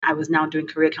I was now doing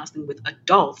career counseling with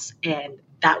adults, and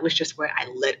that was just where I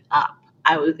lit up.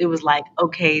 It was like,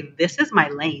 okay, this is my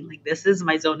lane. Like, this is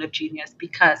my zone of genius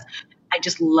because I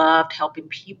just loved helping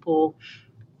people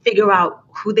figure out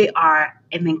who they are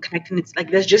and then connecting. It's like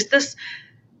there's just this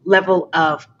level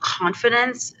of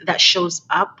confidence that shows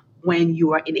up when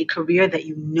you are in a career that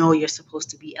you know you're supposed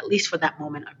to be, at least for that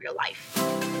moment of your life.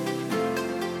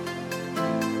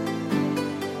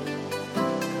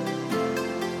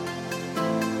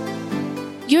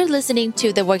 You're listening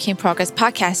to the Work in Progress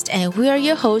podcast, and we are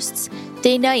your hosts,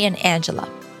 Dana and Angela.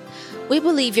 We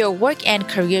believe your work and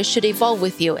career should evolve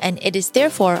with you, and it is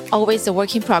therefore always a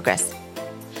work in progress.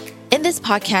 In this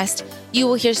podcast, you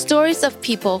will hear stories of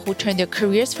people who turn their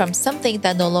careers from something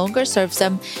that no longer serves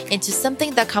them into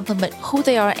something that complement who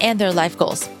they are and their life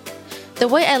goals. The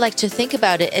way I like to think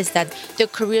about it is that their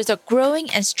careers are growing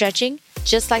and stretching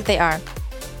just like they are.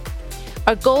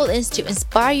 Our goal is to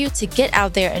inspire you to get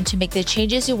out there and to make the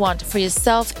changes you want for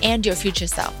yourself and your future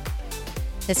self.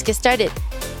 Let's get started.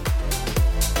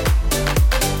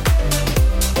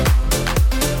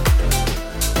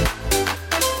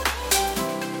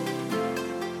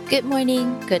 Good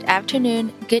morning, good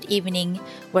afternoon, good evening,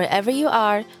 wherever you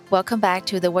are. Welcome back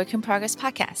to the Work in Progress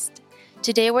podcast.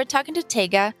 Today we're talking to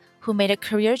Tega, who made a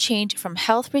career change from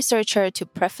health researcher to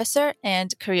professor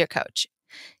and career coach.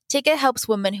 Tega helps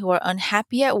women who are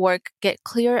unhappy at work get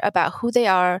clear about who they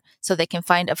are so they can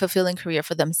find a fulfilling career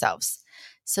for themselves.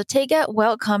 So Tega,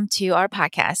 welcome to our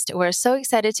podcast. We're so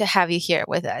excited to have you here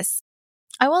with us.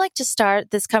 I would like to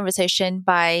start this conversation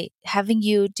by having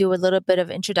you do a little bit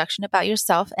of introduction about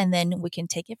yourself, and then we can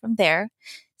take it from there.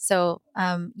 So,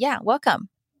 welcome.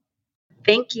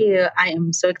 Thank you. I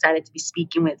am so excited to be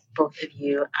speaking with both of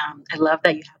you. I love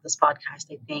that you have this podcast.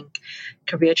 I think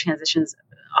career transitions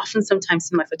often sometimes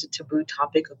seem like such a taboo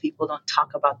topic, or people don't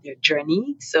talk about their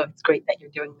journey. So it's great that you're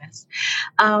doing this.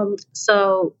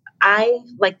 So I,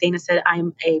 like Dana said,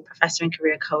 I'm a professor and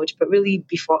career coach, but really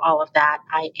before all of that,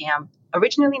 I am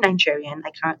originally Nigerian.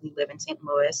 I currently live in St.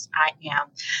 Louis. I am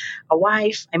a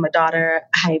wife. I'm a daughter.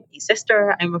 I'm a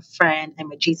sister. I'm a friend.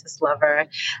 I'm a Jesus lover.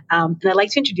 And I'd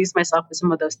like to introduce myself with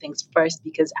some of those things first,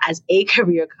 because as a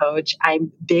career coach,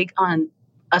 I'm big on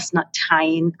us not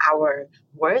tying our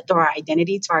worth or our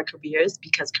identity to our careers,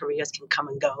 because careers can come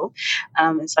and go.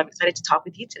 And so I'm excited to talk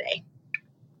with you today.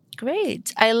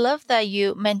 Great. I love that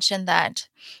you mentioned that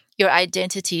your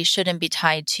identity shouldn't be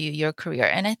tied to your career.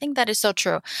 And I think that is so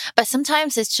true. But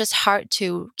sometimes it's just hard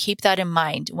to keep that in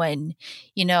mind when,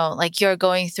 like you're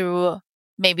going through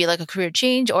maybe like a career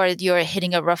change, or you're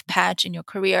hitting a rough patch in your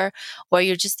career, or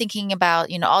you're just thinking about,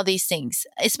 all these things,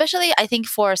 especially I think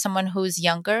for someone who's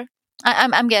younger.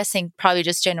 I'm guessing, probably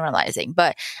just generalizing,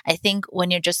 but I think when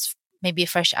you're just maybe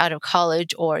fresh out of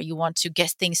college, or you want to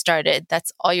get things started,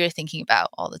 that's all you're thinking about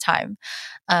all the time.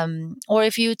 Or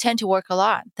if you tend to work a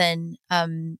lot, then,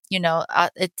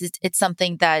 it's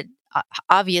something that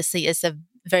obviously is a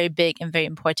very big and very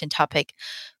important topic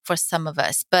for some of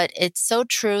us. But it's so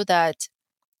true that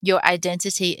your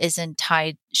identity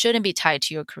shouldn't be tied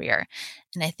to your career.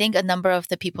 And I think a number of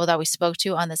the people that we spoke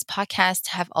to on this podcast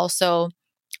have also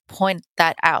point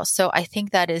that out. So I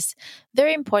think that is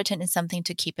very important and something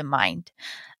to keep in mind.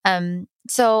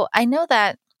 So I know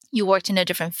that you worked in a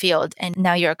different field and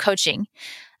now you're coaching,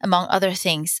 among other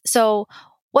things. So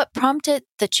what prompted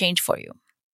the change for you?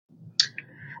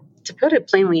 To put it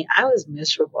plainly, I was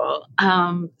miserable.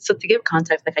 So to give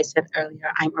context, like I said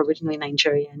earlier, I'm originally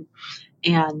Nigerian.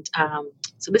 And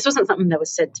so this wasn't something that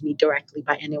was said to me directly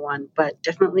by anyone, but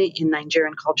definitely in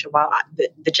Nigerian culture,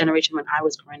 the generation when I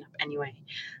was growing up anyway,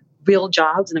 real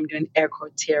jobs, and I'm doing air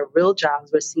quotes here, real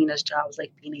jobs were seen as jobs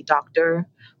like being a doctor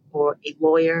or a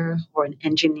lawyer or an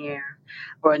engineer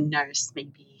or a nurse,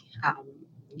 maybe.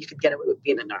 You could get away with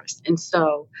being a nurse. And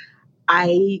so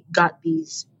I got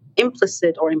these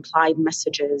implicit or implied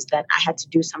messages that I had to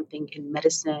do something in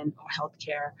medicine or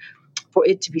healthcare for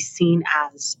it to be seen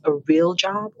as a real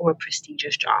job or a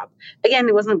prestigious job. Again,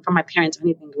 it wasn't from my parents or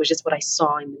anything. It was just what I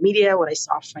saw in the media, what I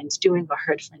saw friends doing or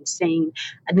heard friends saying.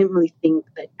 I didn't really think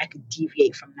that I could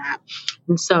deviate from that.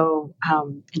 And so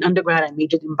in undergrad, I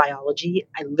majored in biology.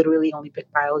 I literally only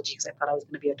picked biology because I thought I was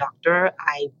going to be a doctor.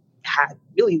 I had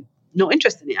really no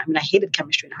interest in it. I mean, I hated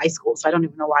chemistry in high school, so I don't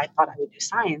even know why I thought I would do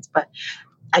science, but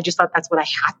I just thought that's what I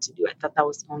had to do. I thought that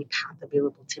was the only path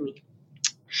available to me.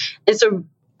 And so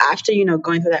after,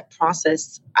 going through that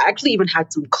process, I actually even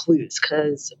had some clues,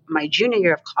 because my junior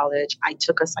year of college, I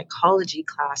took a psychology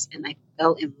class and I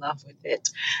fell in love with it.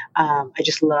 I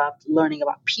just loved learning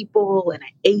about people, and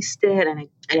I aced it, and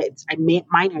I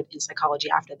minored in psychology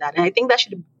after that. And I think that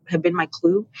should have been my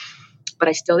clue. but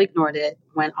I still ignored it,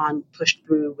 went on, pushed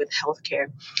through with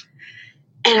healthcare.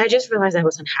 And I just realized I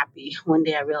wasn't happy. One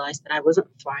day I realized that I wasn't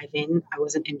thriving. I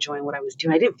wasn't enjoying what I was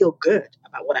doing. I didn't feel good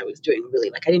about what I was doing,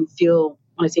 really. Like, I didn't feel,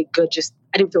 when I say good, just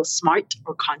I didn't feel smart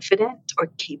or confident or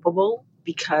capable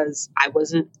because I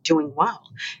wasn't doing well.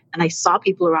 And I saw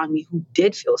people around me who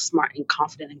did feel smart and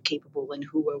confident and capable and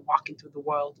who were walking through the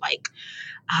world like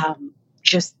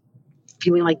just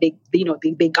feeling like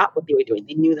they got what they were doing.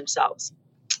 They knew themselves.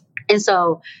 And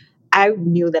so I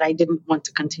knew that I didn't want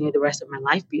to continue the rest of my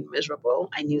life being miserable.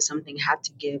 I knew something had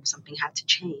to give, something had to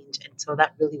change. And so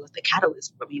that really was the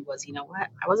catalyst for me was, you know what?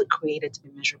 I wasn't created to be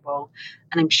miserable.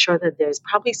 And I'm sure that there's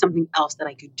probably something else that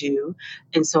I could do.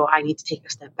 And so I need to take a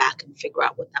step back and figure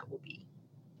out what that will be.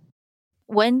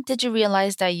 When did you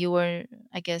realize that you were,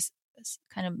 I guess,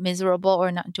 kind of miserable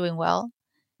or not doing well?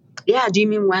 Yeah. Do you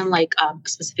mean when, like, a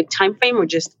specific time frame or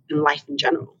just in life in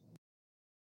general?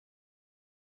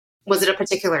 Was it a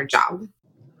particular job?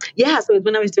 Yeah. So it was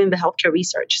when I was doing the healthcare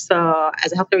research. So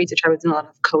as a healthcare researcher, I was doing a lot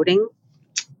of coding.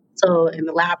 So in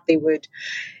the lab, they would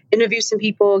interview some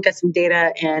people, get some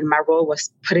data, and my role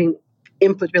was inputting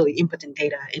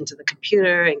data into the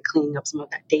computer and cleaning up some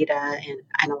of that data and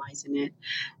analyzing it.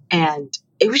 And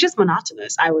it was just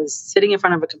monotonous. I was sitting in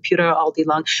front of a computer all day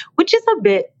long, which is a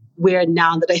bit weird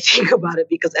now that I think about it,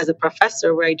 because as a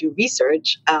professor where I do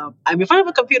research, I'm in front of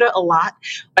a computer a lot.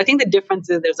 But I think the difference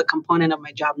is there's a component of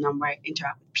my job now where I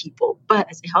interact with people. But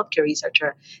as a healthcare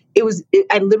researcher,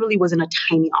 I literally was in a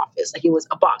tiny office. Like, it was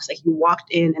a box. Like, you walked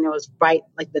in and it was right,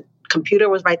 like the computer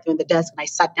was right there in the desk, and I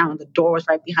sat down and the door was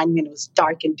right behind me and it was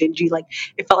dark and dingy. Like,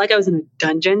 it felt like I was in a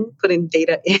dungeon putting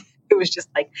data in. It was just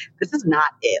like, this is not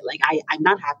it. Like, I'm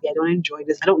not happy. I don't enjoy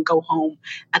this. I don't go home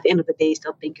at the end of the day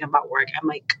still thinking about work. I'm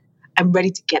like, I'm ready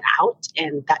to get out.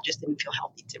 And that just didn't feel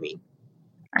healthy to me.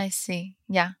 I see.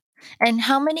 Yeah. And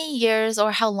how many years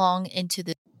or how long into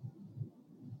the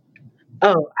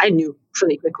Oh, I knew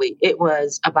pretty quickly. It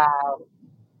was about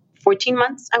 14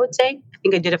 months, I would say. I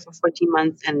think I did it for 14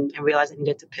 months and I realized I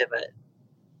needed to pivot.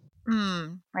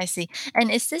 I see.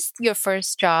 And is this your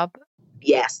first job?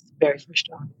 Yes, very first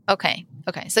job. Okay.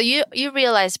 So you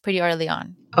realized pretty early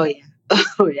on. Oh, yeah.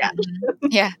 Oh, yeah.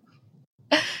 Yeah.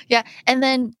 Yeah. And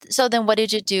then what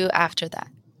did you do after that?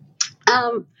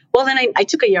 Well, then I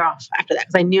took a year off after that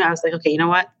because I knew, I was like, okay, you know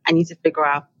what? I need to figure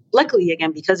out. Luckily,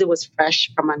 again, because it was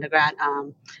fresh from undergrad,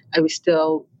 I was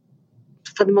still,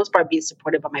 for the most part, being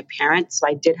supported by my parents. So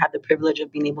I did have the privilege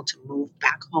of being able to move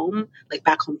back home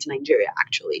to Nigeria,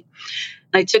 actually.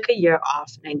 And I took a year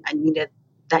off, and I needed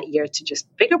that year to just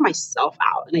figure myself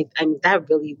out. And that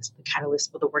really was the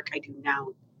catalyst for the work I do now.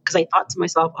 Because I thought to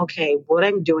myself, okay, what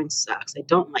I'm doing sucks. I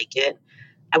don't like it.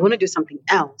 I want to do something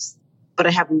else, but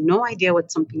I have no idea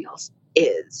what something else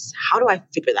is. How do I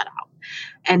figure that out?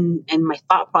 And my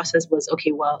thought process was,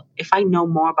 okay, well, if I know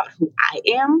more about who I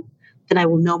am, then I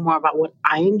will know more about what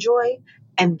I enjoy,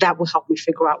 and that will help me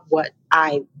figure out what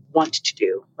I want to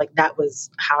do. Like, that was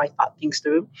how I thought things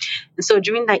through. And so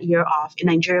during that year off in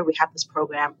Nigeria, we have this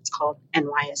program. It's called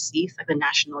NYSC. It's like the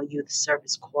National Youth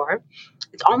Service Corps.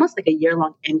 It's almost like a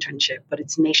year-long internship, but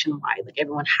it's nationwide. Like,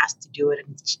 everyone has to do it,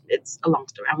 and it's a long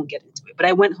story. I won't get into it. But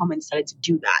I went home and decided to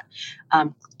do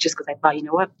that, just because I thought, you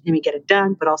know what, let me get it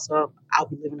done. But also, I'll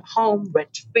be living at home,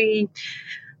 rent-free,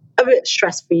 a bit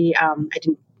stress-free.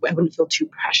 I wouldn't feel too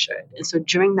pressured. And so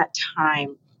during that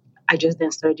time, I just then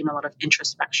started doing a lot of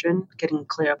introspection, getting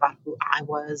clear about who I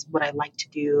was, what I like to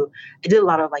do. I did a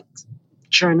lot of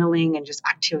journaling and just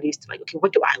activities to okay,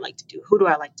 what do I like to do? Who do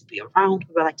I like to be around?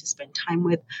 Who do I like to spend time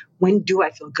with? When do I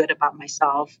feel good about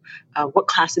myself? What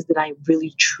classes did I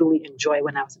really, truly enjoy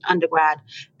when I was an undergrad?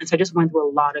 And so I just went through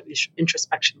a lot of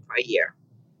introspection for a year.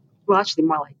 Well, actually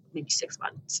more like maybe 6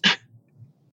 months.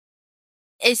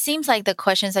 It seems like the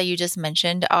questions that you just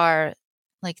mentioned are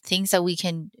like things that we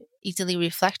can easily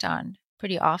reflect on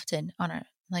pretty often on our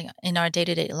in our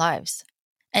day-to-day lives.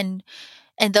 And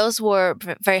those were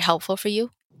very helpful for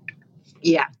you?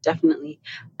 Yeah, definitely.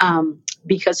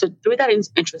 Because through that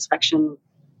introspection,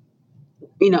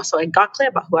 so I got clear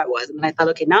about who I was. And then I thought,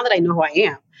 okay, now that I know who I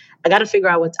am, I got to figure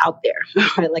out what's out there.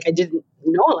 Right? Like, I didn't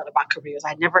know a lot about careers.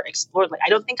 I never explored. I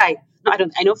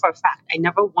know for a fact, I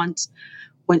never once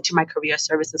went to my career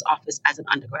services office as an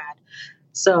undergrad.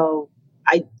 So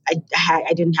I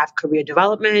didn't have career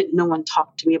development. No one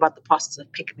talked to me about the process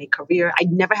of picking a career. I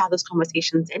never had those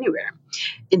conversations anywhere.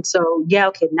 And so, yeah,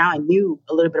 okay, now I knew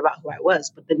a little bit about who I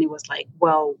was, but then it was like,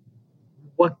 well,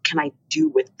 what can I do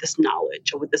with this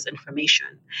knowledge or with this information?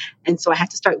 And so I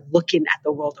had to start looking at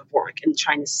the world of work and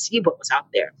trying to see what was out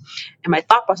there. And my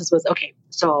thought process was, okay,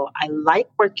 so I like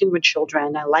working with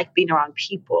children. I like being around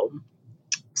people.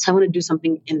 So I want to do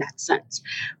something in that sense.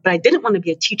 But I didn't want to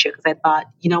be a teacher because I thought,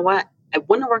 you know what? I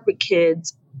want to work with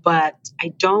kids, but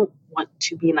I don't want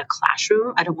to be in a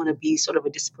classroom. I don't want to be sort of a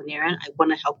disciplinarian. I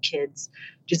want to help kids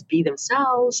just be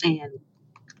themselves and,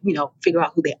 figure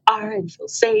out who they are and feel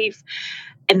safe.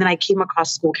 And then I came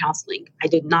across school counseling. I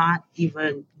did not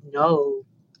even know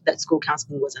that school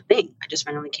counseling was a thing. I just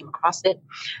randomly came across it.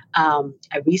 I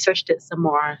researched it some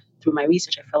more. Through my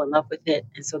research, I fell in love with it.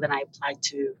 And so then I applied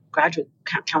to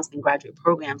counseling graduate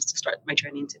programs to start my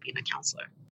journey into being a counselor.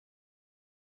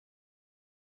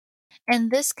 And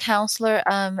this counselor,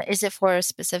 is it for a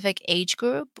specific age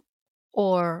group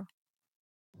or?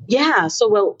 Yeah. So,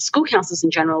 well, school counselors in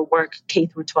general work K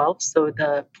through 12, so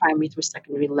the primary through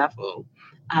secondary level.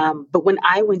 But when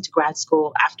I went to grad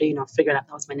school after, figured out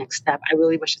that was my next step, I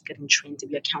really was just getting trained to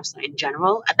be a counselor in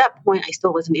general. At that point, I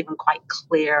still wasn't even quite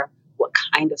clear what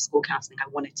kind of school counseling I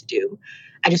wanted to do.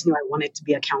 I just knew I wanted to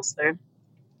be a counselor.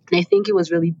 And I think it was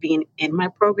really being in my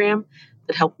program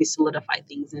that helped me solidify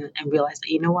things and realize that,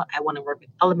 you know what, I want to work with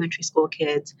elementary school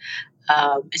kids.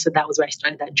 And so that was where I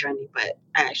started that journey. But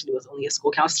I actually was only a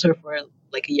school counselor for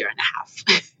like a year and a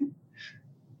half.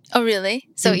 Oh, really?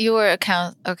 So you were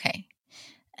okay.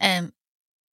 And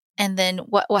then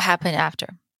what happened after?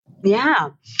 Yeah.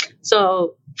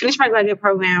 So finished my graduate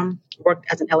program, worked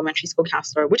as an elementary school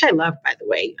counselor, which I loved, by the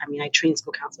way. I mean, I trained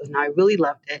school counselors now. I really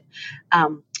loved it.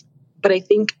 But I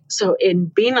think, so in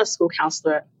being a school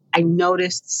counselor, I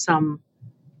noticed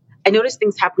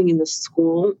things happening in the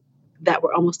school that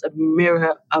were almost a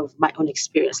mirror of my own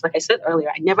experience. Like I said earlier,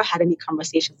 I never had any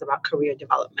conversations about career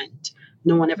development.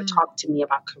 No one ever talked to me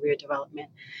about career development.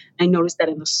 I noticed that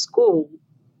in the school,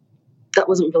 that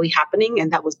wasn't really happening,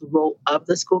 and that was the role of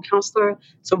the school counselor.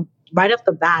 So right off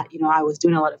the bat, I was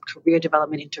doing a lot of career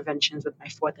development interventions with my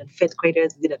fourth and fifth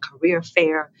graders. We did a career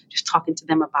fair, just talking to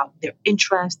them about their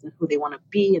interests and who they want to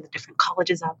be and the different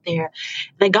colleges out there.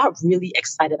 And I got really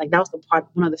excited. Like that was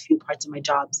one of the few parts of my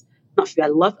jobs. Not few, I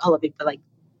loved all of it, but like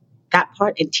that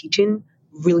part in teaching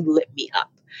really lit me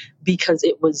up because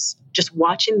it was just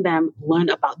watching them learn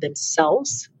about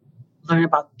themselves, learn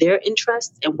about their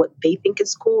interests and what they think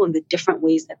is cool and the different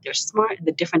ways that they're smart and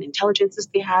the different intelligences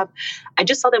they have. I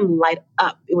just saw them light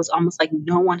up. It was almost like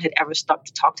no one had ever stopped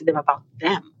to talk to them about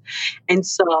them. And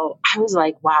so I was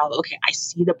like, wow, okay, I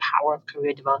see the power of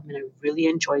career development. I really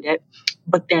enjoyed it.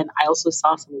 But then I also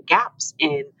saw some gaps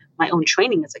in my own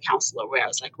training as a counselor where I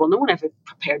was like, well, no one ever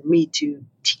prepared me to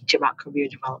teach about career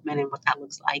development and what that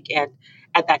looks like. And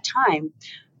at that time,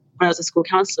 when I was a school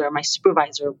counselor, my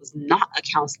supervisor was not a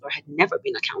counselor, had never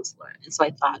been a counselor. And so I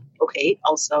thought, okay,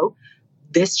 also,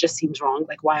 this just seems wrong.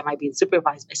 Like, why am I being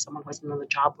supervised by someone who hasn't done the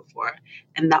job before?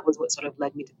 And that was what sort of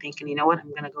led me to thinking, you know what, I'm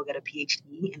going to go get a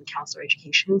PhD in counselor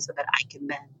education so that I can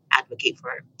then advocate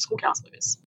for school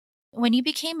counselors. When you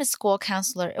became a school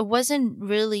counselor, it wasn't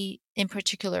really in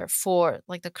particular for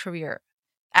like the career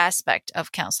aspect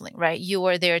of counseling, right? You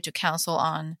were there to counsel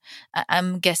on,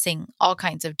 I'm guessing, all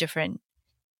kinds of different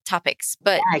topics,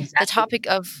 but Yeah, exactly.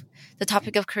 the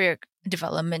topic of career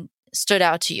development stood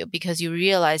out to you because you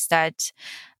realized that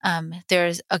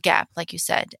there's a gap, like you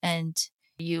said, and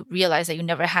you realized that you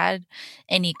never had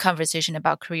any conversation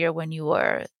about career when you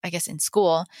were, I guess, in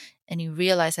school, and you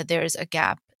realized that there is a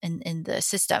gap in the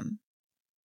system.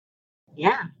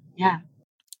 Yeah.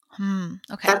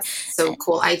 Okay. That's so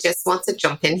cool. I just want to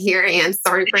jump in here and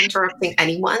sorry for interrupting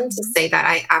anyone to say that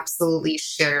I absolutely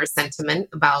share your sentiment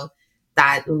about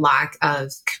that lack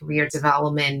of career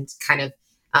development kind of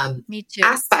Me too.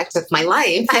 aspect of my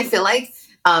life. I feel like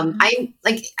I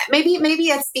like maybe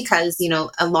it's because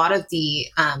a lot of the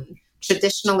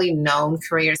traditionally known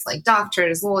careers like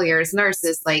doctors, lawyers,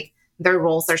 nurses, like their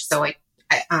roles are so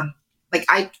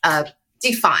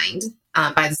defined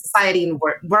by the society, and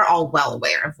we're all well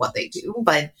aware of what they do.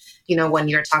 But when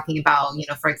you're talking about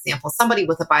for example somebody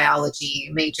with a biology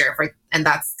major, and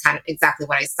that's kind of exactly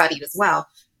what I studied as well.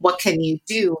 What can you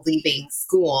do leaving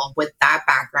school with that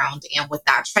background and with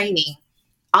that training?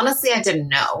 Honestly, I didn't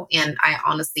know. And I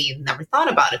honestly never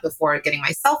thought about it before getting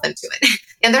myself into it.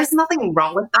 And there's nothing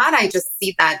wrong with that. I just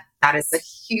see that is a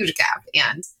huge gap.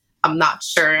 And I'm not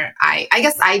sure. I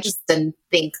guess I just didn't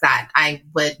think that I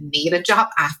would need a job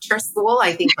after school.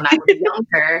 I think when I was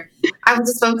younger, I was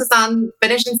just focused on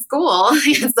finishing school.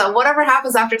 And so whatever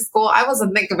happens after school, I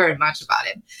wasn't thinking very much about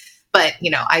it. But,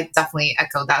 I definitely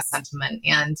echo that sentiment.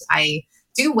 And I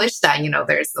do wish that,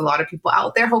 there's a lot of people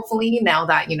out there, hopefully, now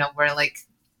that, we're like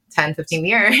 10, 15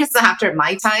 years after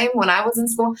my time when I was in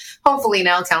school. Hopefully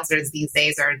now counselors these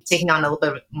days are taking on a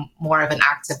little bit more of an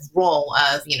active role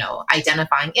of,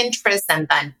 identifying interests and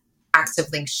then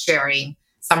actively sharing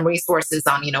some resources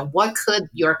on, what could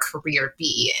your career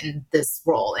be in this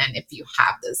role, and if you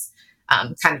have this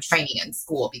kind of training in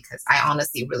school, because I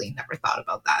honestly really never thought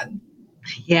about that.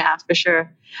 Yeah, for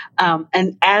sure.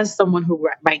 And as someone who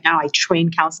right now I train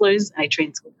counselors, I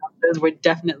train school counselors, we're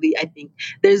definitely, I think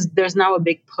there's now a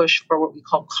big push for what we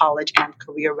call college and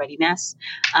career readiness.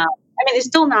 I mean, it's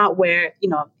still not where,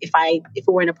 if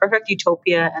we were in a perfect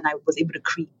utopia and I was able to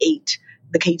create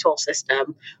the K-12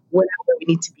 system, we're not where we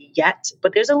need to be yet.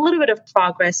 But there's a little bit of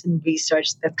progress in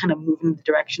research that's kind of moving in the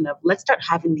direction of let's start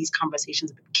having these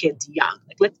conversations with kids young.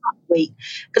 Like, let's not wait.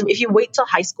 Because if you wait till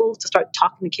high school to start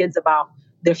talking to kids about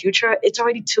their future, it's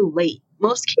already too late.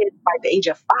 Most kids by the age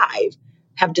of 5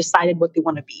 have decided what they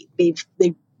want to be.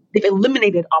 They've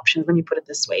eliminated options, let me put it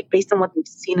this way. Based on what they've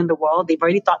seen in the world, they've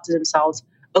already thought to themselves,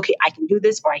 okay, I can do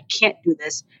this or I can't do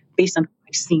this based on who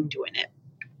I've seen doing it.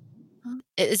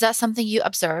 Is that something you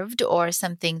observed or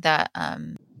something that?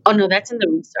 Oh, no, that's in the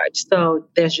research. So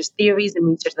there's just theories and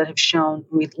research that have shown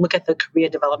when we look at the career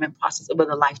development process over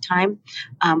the lifetime.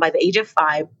 By the age of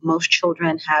 5, most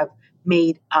children have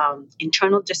made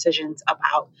internal decisions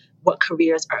about what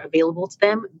careers are available to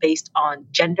them based on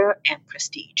gender and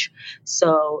prestige.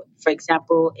 So, for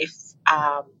example, if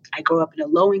I grow up in a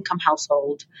low-income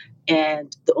household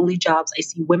and the only jobs I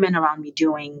see women around me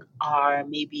doing are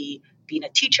maybe being a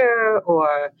teacher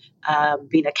or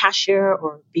being a cashier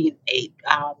or being a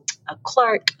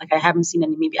clerk. Like I haven't seen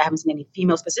any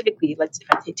female specifically. If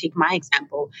I take my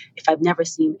example, if I've never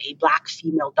seen a Black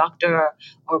female doctor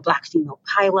or a Black female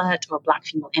pilot or a Black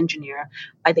female engineer,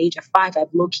 by the age of 5, I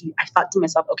thought to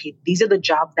myself, okay, these are the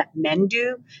jobs that men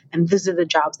do and these are the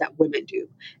jobs that women do.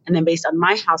 And then based on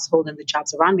my household and the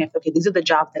jobs around me, I thought, okay, these are the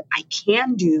jobs that I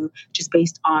can do just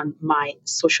based on my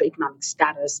socioeconomic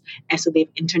status. And so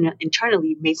they've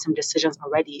internally made some decisions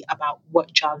already about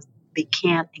what jobs they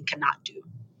can and cannot do.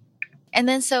 And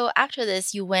then so after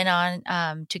this, you went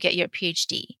on to get your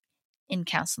PhD in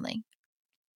counseling.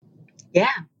 Yeah.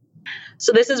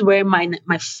 So this is where my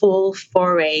full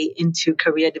foray into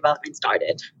career development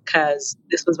started, because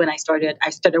this was when I started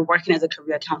working as a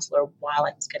career counselor while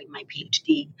I was getting my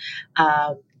PhD.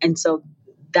 And so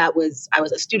I was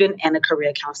a student and a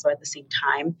career counselor at the same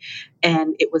time.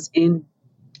 And it was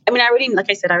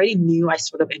I already knew I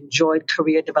sort of enjoyed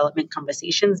career development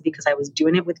conversations because I was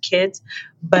doing it with kids.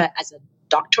 But as a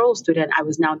doctoral student, I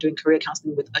was now doing career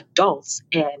counseling with adults.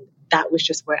 And that was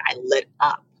just where I lit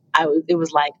up. It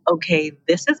was like, okay,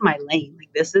 this is my lane.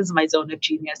 Like, this is my zone of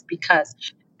genius, because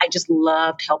I just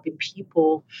loved helping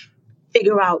people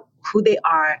figure out who they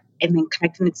are and then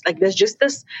connecting. It's like, there's just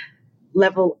this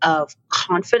level of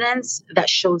confidence that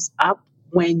shows up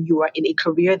when you are in a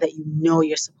career that you know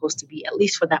you're supposed to be, at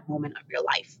least for that moment of your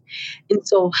life. And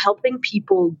so helping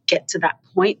people get to that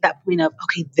point of,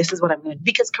 okay, this is what I'm going to do.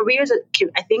 Because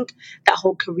I think that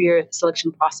whole career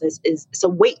selection process it's a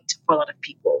weight for a lot of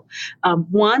people.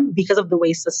 One, because of the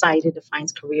way society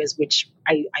defines careers, which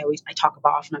I talk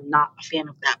about often. I'm not a fan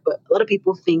of that. But a lot of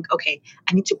people think, okay,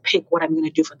 I need to pick what I'm going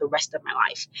to do for the rest of my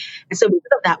life. And so because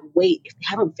of that weight, if they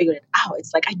haven't figured it out,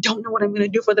 it's like, I don't know what I'm going to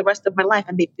do for the rest of my life.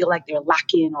 And they feel like they're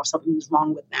lacking or something's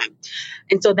wrong with them.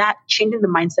 And so that changing the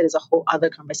mindset is a whole other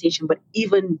conversation. But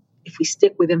even if we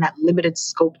stick within that limited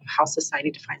scope of how society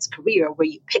defines career, where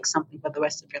you pick something for the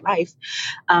rest of your life,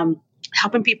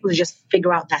 helping people to just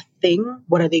figure out that thing,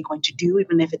 what are they going to do,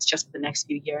 even if it's just for the next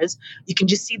few years, you can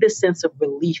just see this sense of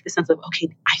relief, this sense of, okay,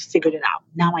 I figured it out.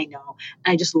 Now I know.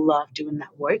 And I just love doing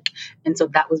that work. And so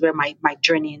that was where my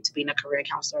journey into being a career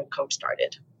counselor and coach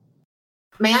started.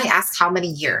 May I ask how many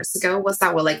years ago was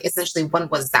that? Well, like, essentially, when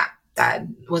was that?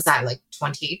 Was that like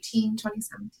 2018,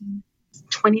 2017?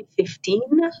 2015,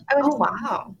 I would say.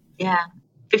 Wow. Yeah.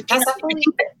 15, I think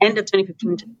the end of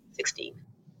 2015 to 2016.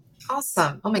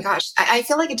 Awesome. Oh my gosh. I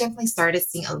feel like I definitely started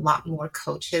seeing a lot more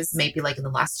coaches, maybe like in the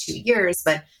last 2 years,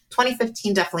 but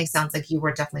 2015 definitely sounds like you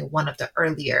were definitely one of the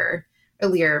earlier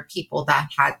people that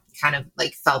had kind of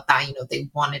like felt that, they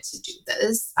wanted to do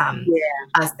this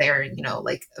as their,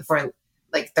 like for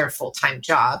like their full-time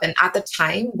job. And at the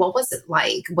time, what was it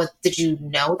like? What did you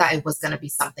know that it was going to be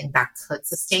something that could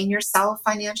sustain yourself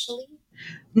financially?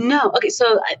 No. Okay.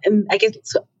 So I guess,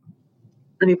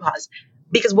 let me pause.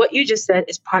 Because what you just said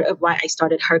is part of why I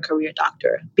started Her Career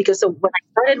Doctor. Because so when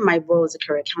I started my role as a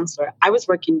career counselor, I was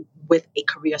working with a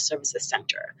career services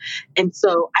center. And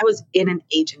so I was in an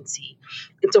agency.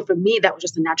 And so for me, that was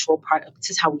just a natural part of this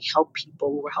is how we help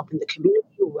people. We were helping the community,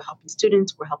 we were helping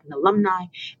students, we were helping alumni.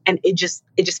 And it just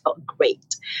felt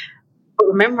great. But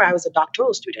remember, I was a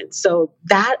doctoral student. So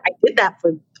I did that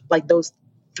for like those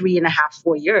 3.5,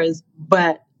 4 years.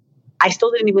 But I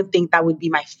still didn't even think that would be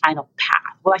my final path.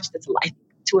 Well, actually, that's a lie.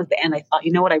 towards the end, I thought,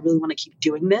 you know what, I really want to keep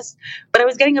doing this. But I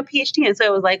was getting a PhD. And so I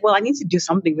was like, well, I need to do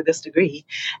something with this degree.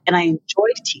 And I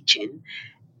enjoyed teaching.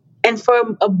 And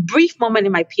for a brief moment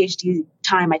in my PhD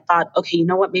time, I thought, okay, you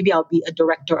know what? Maybe I'll be a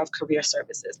director of career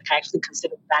services. Like I actually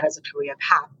considered that as a career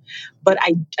path. But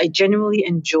I genuinely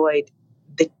enjoyed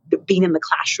the being in the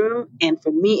classroom. And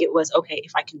for me, it was, okay,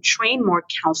 if I can train more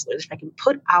counselors, if I can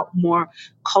put out more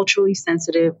culturally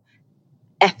sensitive,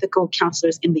 ethical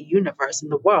counselors in the universe, in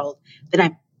the world, then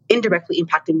I'm indirectly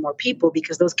impacting more people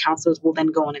because those counselors will then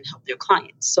go on and help their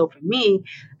clients. So for me,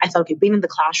 I thought, okay, being in the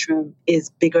classroom is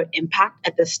bigger impact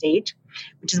at this stage,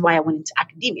 which is why I went into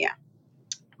academia.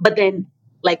 But then,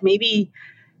 like maybe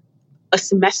a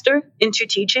semester into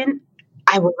teaching,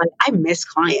 I was like, I miss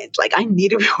clients. Like I need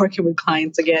to be working with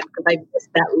clients again because I missed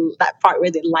that part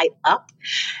where they light up.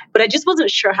 But I just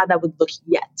wasn't sure how that would look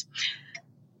yet.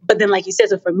 But then, like you said,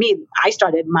 so for me, I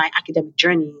started my academic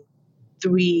journey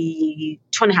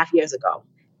 2.5 years ago.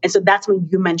 And so that's when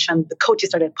you mentioned the coaches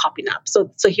started popping up. So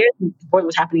here's what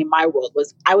was happening in my world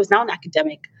was I was now an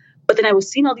academic, but then I was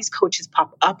seeing all these coaches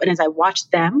pop up. And as I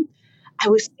watched them, I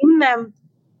was seeing them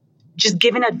just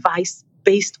giving advice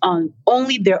based on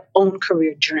only their own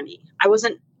career journey. I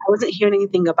wasn't hearing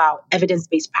anything about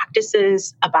evidence-based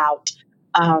practices, about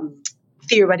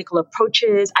theoretical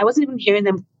approaches. I wasn't even hearing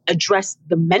them address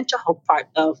the mental health part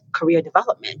of career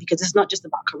development because it's not just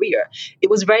about career. It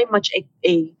was very much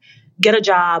a get a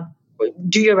job,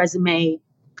 do your resume,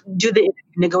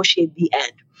 negotiate the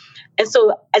end. And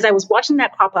so as I was watching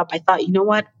that crop up, I thought, you know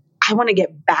what? I want to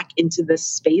get back into this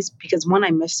space because one,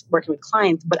 I miss working with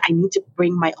clients, but I need to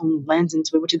bring my own lens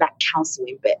into it, which is that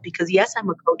counseling bit. Because yes, I'm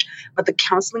a coach, but the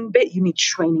counseling bit, you need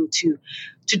training to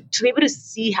be able to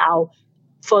see how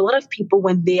for a lot of people,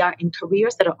 when they are in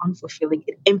careers that are unfulfilling,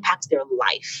 it impacts their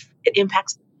life. It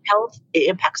impacts their health. It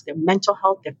impacts their mental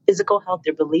health, their physical health,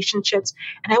 their relationships.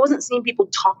 And I wasn't seeing people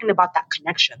talking about that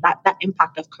connection, that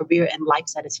impact of career and life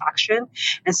satisfaction.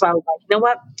 And so I was like, you know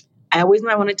what? I always knew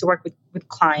I wanted to work with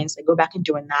clients. I go back and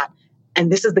doing that.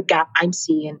 And this is the gap I'm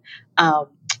seeing. And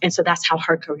so that's how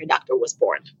Her Career Doctor was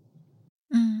born.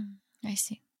 I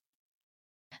see.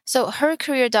 So Her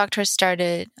Career Doctor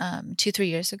started 2-3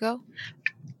 years ago?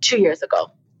 2 years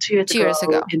ago. 2 years, 2 years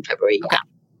ago. In February, okay.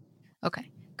 Yeah.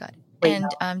 Okay, got it. Right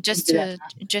and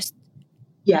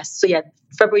Yes, so yeah,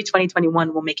 February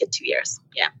 2021 will make it 2 years.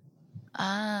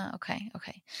 Yeah. Okay.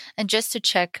 And just to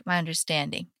check my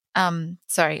understanding,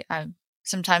 sorry,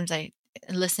 sometimes I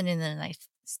listen in and I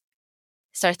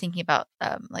start thinking about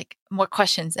like more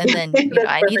questions, and then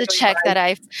I need to check that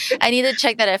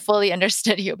I fully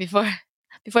understood you before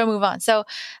I move on. So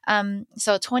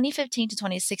 2015 to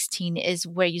 2016 is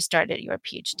where you started your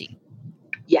PhD.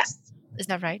 Yes. Is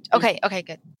that right? Okay,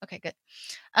 good.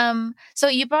 So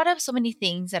you brought up so many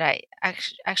things that I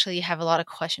actually have a lot of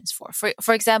questions for.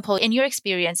 For example, in your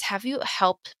experience, have you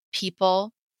helped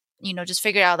people, just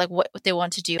figure out like what they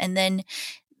want to do, and then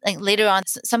like later on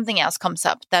something else comes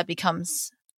up that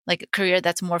becomes like a career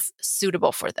that's more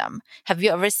suitable for them? Have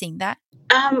you ever seen that?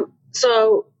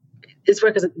 So it's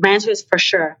weird because my answer is for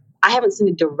sure. I haven't seen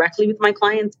it directly with my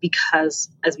clients because,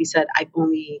 as we said,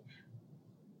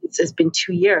 it's been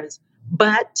 2 years.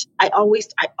 But I always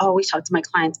talk to my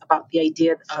clients about the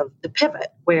idea of the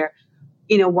pivot, where,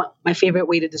 what my favorite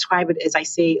way to describe it is I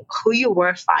say, who you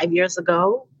were 5 years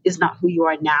ago is not who you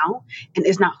are now and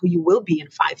is not who you will be in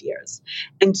 5 years.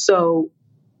 And so,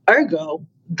 ergo,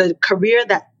 the career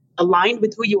that aligned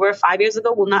with who you were 5 years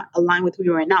ago will not align with who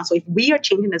you are now. So if we are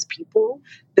changing as people,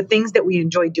 the things that we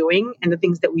enjoy doing and the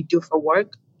things that we do for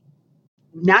work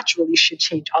naturally should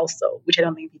change also, which I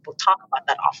don't think people talk about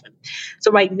that often.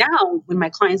 So right now, when my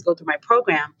clients go through my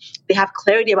program, they have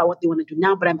clarity about what they want to do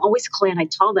now, but I'm always clear and I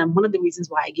tell them one of the reasons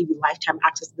why I give you lifetime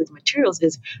access to these materials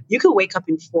is you could wake up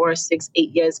in 4, 6, 8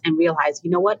 years and realize, you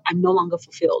know what, I'm no longer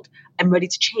fulfilled. I'm ready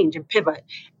to change and pivot.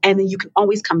 And then you can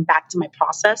always come back to my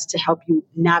process to help you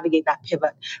navigate that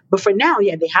pivot. But for now,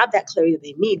 yeah, they have that clarity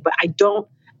they need, but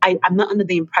I'm not under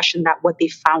the impression that what they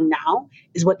found now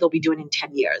is what they'll be doing in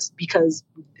 10 years because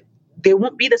they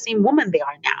won't be the same woman they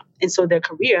are now. And so their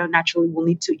career naturally will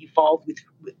need to evolve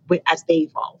with as they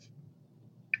evolve.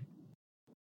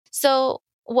 So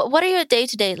what are your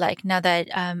day-to-day like now that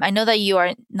I know that you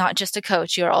are not just a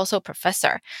coach, you're also a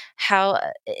professor. How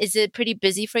is it pretty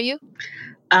busy for you?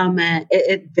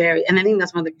 It varies. And I think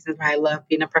that's one of the reasons why I love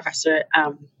being a professor.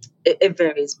 It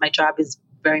varies. My job is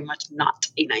very much not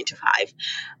a 9 to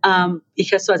 5.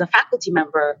 Because so as a faculty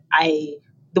member,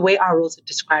 the way our roles are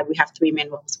described, we have 3 main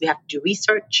roles. We have to do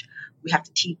research, we have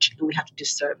to teach, and we have to do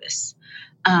service.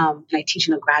 And I teach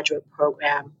in a graduate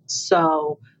program.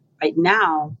 So right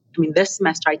now, I mean, this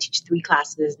semester I teach 3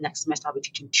 classes. Next semester I'll be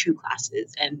teaching 2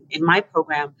 classes. And in my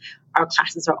program, our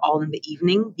classes are all in the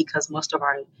evening because most of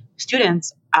our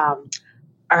students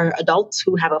are adults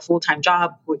who have a full-time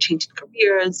job, who are changing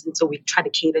careers. And so we try to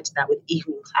cater to that with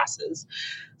evening classes.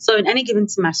 So in any given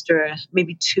semester,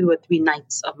 maybe 2 or 3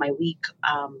 nights of my week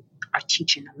are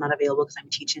teaching. I'm not available because I'm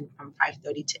teaching from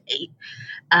 5:30 to 8.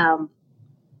 Um,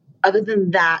 Other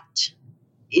than that,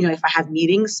 if I have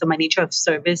meetings, so my nature of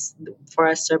service for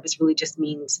us, service really just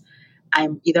means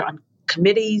I'm either on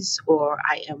committees or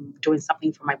I am doing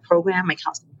something for my program, my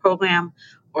counseling program,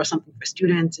 or something for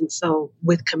students. And so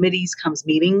with committees comes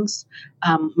meetings.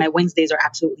 My Wednesdays are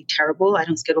absolutely terrible. I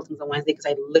don't schedule things on Wednesday because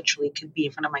I literally could be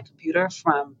in front of my computer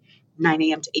from 9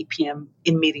 a.m. to 8 p.m.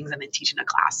 in meetings and then teaching a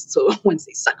class. So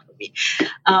Wednesdays suck for me.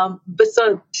 But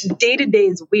so day to day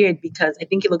is weird because I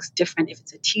think it looks different if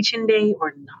it's a teaching day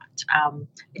or not.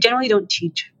 I generally don't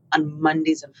teach on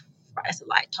Mondays and Fridays.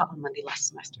 I taught on Monday last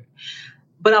semester.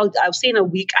 But I'll say in a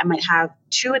week, I might have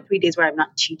 2 or 3 days where I'm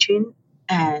not teaching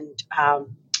and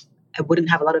I wouldn't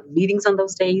have a lot of meetings on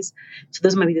those days. So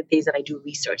those might be the days that I do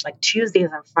research. Like Tuesdays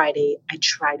and Friday, I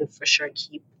try to for sure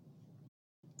keep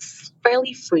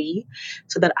fairly free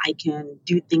so that I can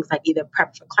do things like either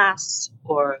prep for class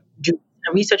or do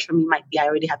research. For me might be I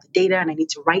already have the data and I need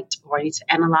to write or I need to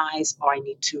analyze or I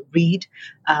need to read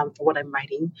for what I'm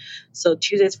writing. So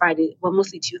Tuesdays, Friday, well,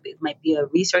 mostly Tuesdays might be a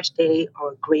research day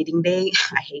or a grading day.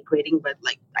 I hate grading, but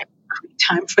like I create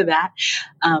time for that.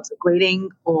 So grading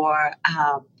or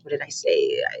what did I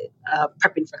say?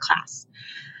 Prepping for class.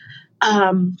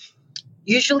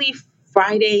 Usually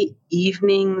Friday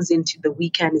evenings into the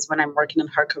weekend is when I'm working on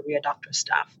her career doctor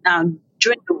stuff. Now,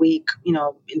 during the week, in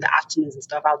the afternoons and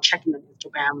stuff, I'll check in on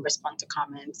Instagram, respond to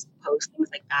comments, post, things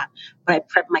like that. But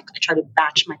I try to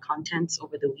batch my contents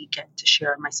over the weekend to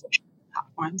share on my social media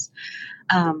platforms.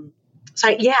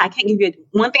 I can't give you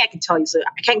one thing I can tell you. So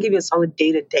I can't give you a solid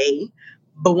day to day.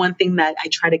 But one thing that I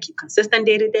try to keep consistent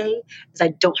day to day is I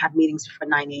don't have meetings before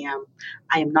 9 a.m.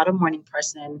 I am not a morning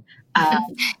person.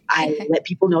 I let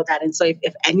people know that. And so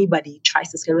if anybody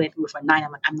tries to schedule anything before 9,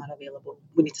 I'm like, I'm not available.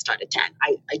 We need to start at 10.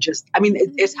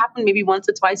 It's happened maybe once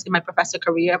or twice in my professor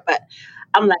career, but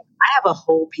I'm like, I have a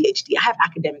whole PhD. I have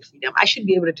academic freedom. I should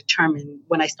be able to determine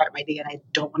when I start my day, and I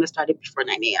don't want to start it before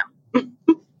 9 a.m.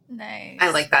 Nice.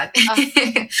 I like that.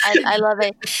 I love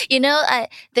it.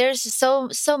 There's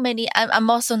so many. I'm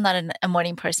also not a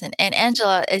morning person, and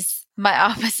Angela is my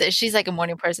opposite. She's like a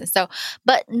morning person. So,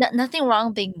 but nothing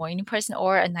wrong being morning person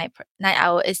or a night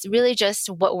owl. It's really just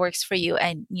what works for you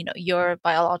and your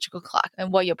biological clock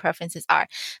and what your preferences are.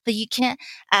 But you can't.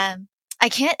 I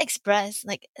can't express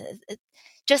like.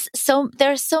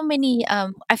 There's so many.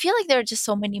 I feel like there are just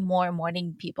so many more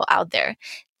morning people out there.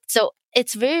 So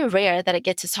it's very rare that I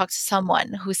get to talk to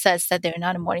someone who says that they're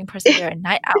not a morning person, they're a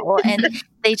night owl, and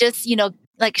they just,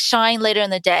 like shine later in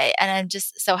the day. And I'm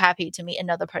just so happy to meet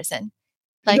another person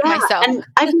like myself. And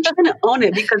I've been trying to own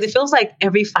it because it feels like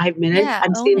every 5 minminutes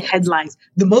I'm seeing headlines.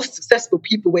 The most successful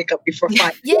people wake up before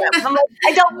 5 a.m. I'm like,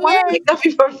 I don't want to wake up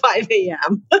before 5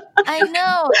 a.m. I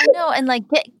know. And like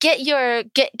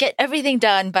get everything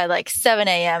done by like 7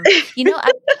 a.m.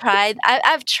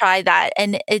 I've tried that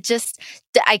and it just,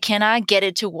 I cannot get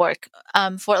it to work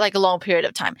for like a long period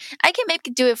of time. I can maybe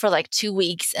do it for like 2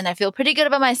 weeks and I feel pretty good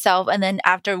about myself. And then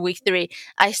after week 3,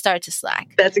 I start to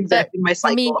slack. That's exactly my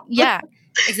cycle.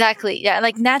 Exactly. Yeah.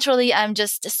 Like naturally, I'm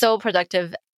just so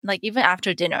productive. Like even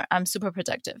after dinner, I'm super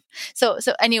productive. So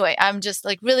anyway, I'm just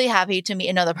like really happy to meet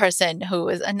another person who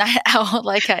is a night owl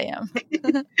like I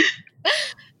am.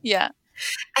 Yeah.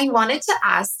 I wanted to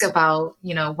ask about,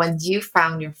 when you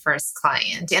found your first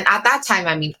client, and at that time,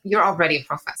 I mean, you're already a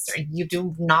professor. You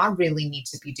do not really need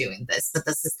to be doing this, but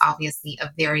this is obviously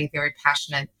a very, very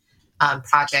passionate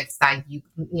project that you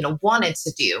wanted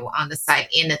to do on the side,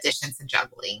 in addition to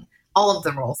juggling all of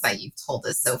the roles that you've told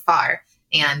us so far.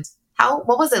 And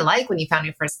what was it like when you found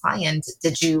your first client?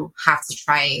 Did you have to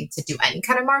try to do any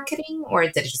kind of marketing, or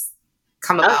did it just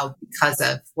come about because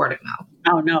of word of mouth?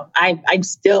 Oh, no. I'm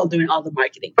still doing all the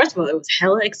marketing. First of all, it was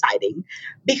hella exciting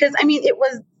because, I mean, it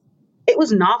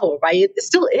was novel, right? It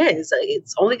still is.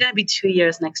 It's only going to be 2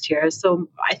 years next year. So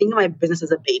I think of my business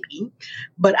as a baby,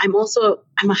 but I'm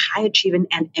a high achieving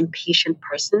and impatient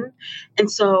person. And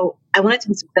so I wanted to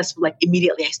be successful, like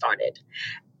immediately I started.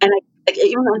 And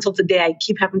even until today, I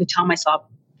keep having to tell myself,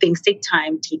 things take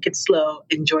time, take it slow,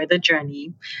 enjoy the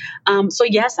journey. So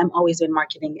yes, I'm always doing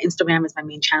marketing. Instagram is my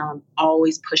main channel. I'm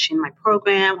always pushing my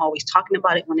program, always talking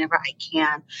about it whenever I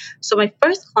can. So my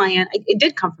first client, it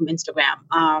did come from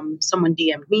Instagram. Someone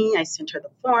DM'd me. I sent her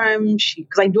the form.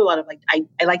 Because I do a lot of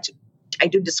I I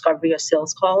do discovery or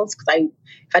sales calls because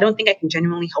if I don't think I can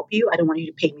genuinely help you, I don't want you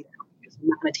to pay me to help you. So I'm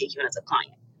not going to take you in as a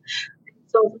client.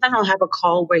 So sometimes I'll have a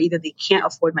call where either they can't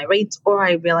afford my rates or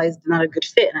I realize they're not a good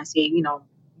fit. And I say,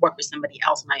 work with somebody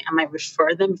else. And I might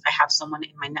refer them if I have someone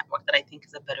in my network that I think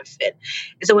is a better fit.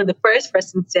 And so when the first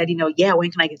person said, yeah,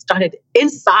 when can I get started?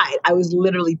 Inside, I was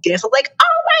literally dancing. I was like,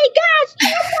 oh my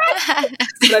gosh.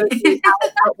 But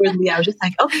outwardly, I was just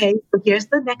like, okay, so here's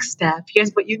the next step. Here's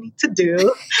what you need to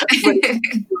do.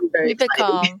 Very Keep it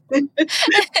calm.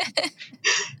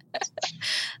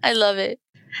 I love it.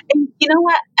 And you know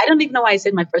what? I don't even know why I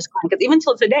said my first client, because even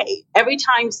till today, every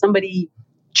time somebody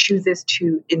chooses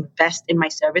to invest in my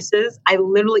services, I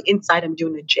literally inside I'm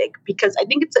doing a jig because I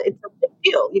think it's a big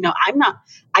deal.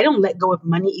 I don't let go of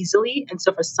money easily. And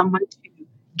so for someone to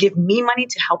give me money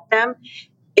to help them,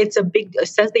 it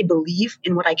says they believe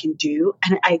in what I can do.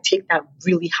 And I take that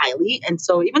really highly. And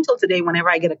so even till today, whenever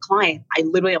I get a client,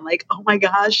 I'm like, oh my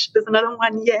gosh, there's another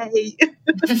one. Yay.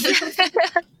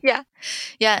 Yeah.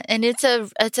 Yeah. And it's a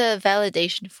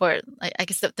validation for, I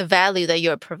guess, the value that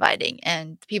you're providing,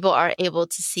 and people are able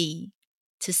to see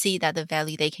that the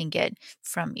value they can get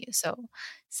from you.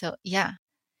 So yeah.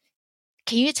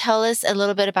 Can you tell us a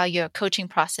little bit about your coaching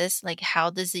process? Like, how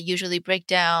does it usually break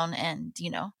down, and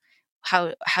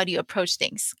how do you approach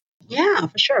things? Yeah,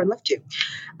 for sure. I'd love to.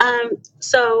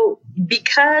 So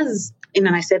because, and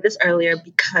I said this earlier,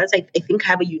 because I think I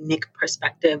have a unique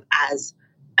perspective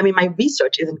my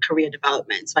research is in career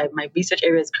development. So my research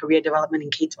area is career development in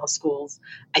K-12 schools.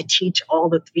 I teach all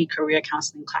the 3 career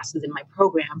counseling classes in my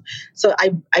program. So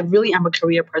I really am a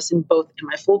career person, both in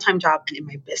my full-time job and in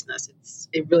my business.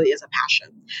 It really is a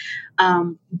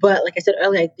passion. But like I said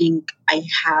earlier, I think I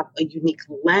have a unique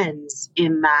lens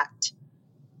in that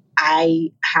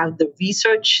I have the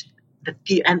research,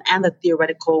 and the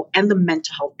theoretical and the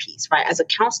mental health piece, right? As a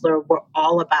counselor, we're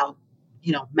all about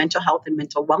mental health and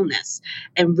mental wellness.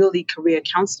 And really, career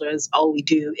counselors, all we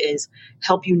do is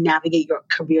help you navigate your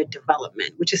career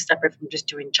development, which is separate from just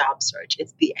doing job search.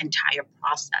 It's the entire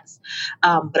process.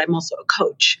 But I'm also a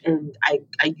coach, and I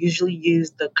usually use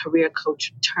the career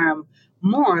coach term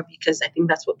more because I think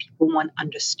that's what people want to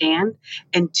understand.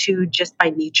 And 2, just by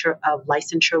nature of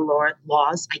licensure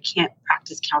laws, I can't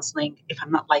practice counseling if I'm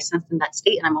not licensed in that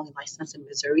state, and I'm only licensed in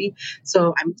Missouri.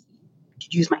 So I'm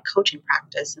use my coaching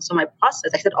practice. And so my process,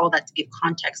 I said all that to give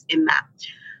context in that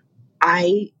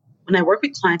when I work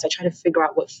with clients, I try to figure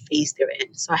out what phase they're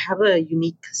in. So I have a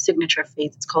unique signature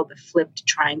phase. It's called the flipped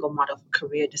triangle model for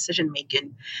career decision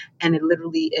making. And it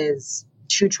literally is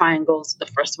 2 triangles. The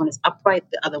first one is upright.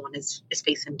 The other one is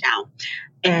facing down.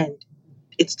 And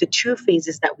it's the 2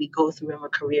 phases that we go through when we're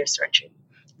career searching.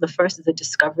 The first is a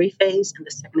discovery phase, and the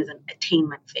second is an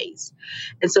attainment phase.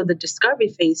 And so the discovery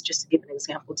phase, just to give an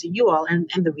example to you all and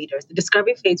the readers, the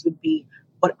discovery phase would be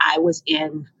what I was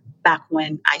in back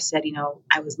when I said,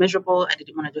 I was miserable. I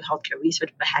didn't want to do healthcare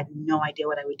research, but I had no idea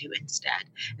what I would do instead.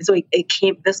 And so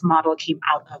this model came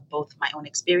out of both my own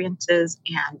experiences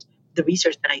and the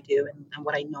research that I do and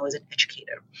what I know as an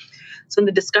educator. So in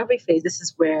the discovery phase, this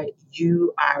is where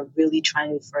you are really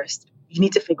trying to first, you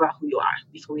need to figure out who you are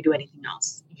before we do anything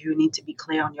else. You need to be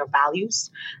clear on your values.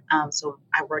 So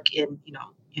I work in,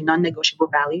 your non-negotiable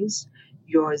values,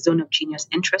 your zone of genius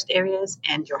interest areas,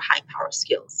 and your high power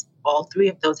skills. All 3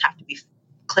 of those have to be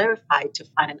clarified to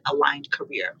find an aligned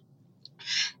career.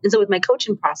 And so with my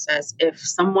coaching process, if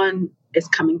someone is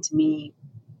coming to me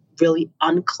really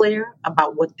unclear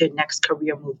about what their next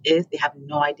career move is, they have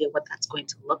no idea what that's going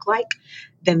to look like,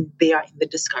 then they are in the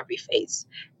discovery phase.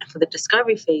 And for the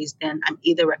discovery phase, then I'm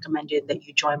either recommending that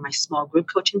you join my small group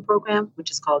coaching program, which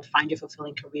is called Find Your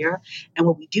Fulfilling Career. And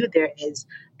what we do there is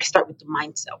I start with the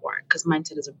mindset work, because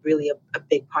mindset is really a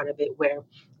big part of it, where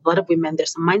a lot of women,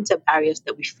 there's some mindset barriers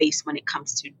that we face when it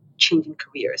comes to changing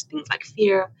careers, things like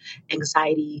fear,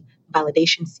 anxiety,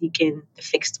 validation seeking, the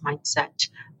fixed mindset,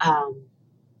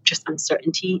 just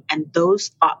uncertainty, and those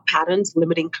thought patterns,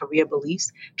 limiting career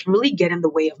beliefs, can really get in the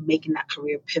way of making that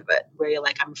career pivot, where you're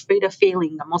like, I'm afraid of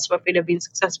failing. I'm also afraid of being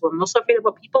successful. I'm also afraid of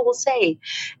what people will say.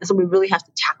 And so we really have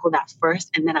to tackle that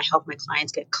first. And then I help my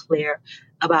clients get clear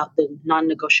about the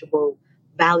non-negotiable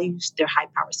values, their high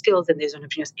power skills, and their zone of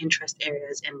genius interest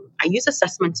areas. And I use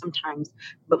assessment sometimes,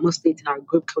 but mostly it's in our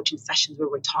group coaching sessions where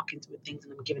we're talking through things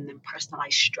and I'm giving them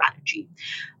personalized strategy.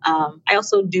 I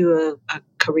also do a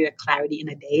career clarity in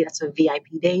a day. That's a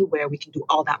VIP day where we can do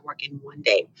all that work in one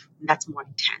day. And that's more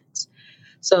intense.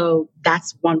 So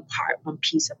that's one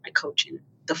piece of my coaching.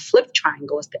 The flipped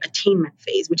triangle is the attainment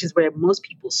phase, which is where most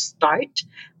people start,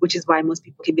 which is why most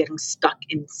people keep getting stuck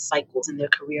in cycles in their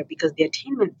career, because the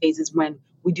attainment phase is when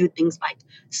We do things like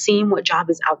seeing what job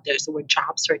is out there. So we're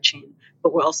job searching,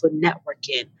 but we're also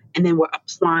networking. And then we're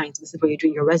applying. So this is where you're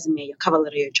doing your resume, your cover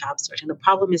letter, your job search. And the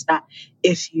problem is that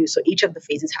so each of the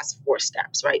phases has 4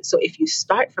 steps, right? So if you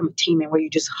start from attainment where you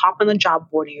just hop on the job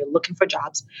board and you're looking for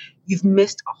jobs, you've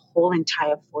missed a whole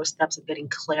entire 4 steps of getting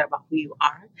clear about who you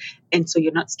are. And so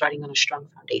you're not starting on a strong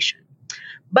foundation.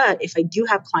 But if I do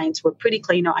have clients who are pretty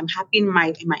clear, I'm happy in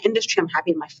my industry, I'm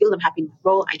happy in my field, I'm happy in my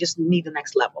role, I just need the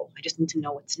next level. I just need to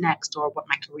know what's next or what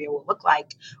my career will look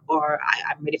like, or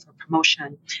I'm ready for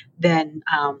promotion. Then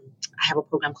I have a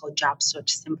program called Job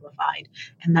Search Simplified.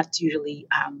 And that's usually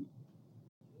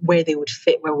where they would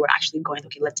fit, where we're actually going,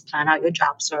 okay, let's plan out your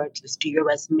job search, let's do your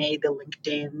resume, the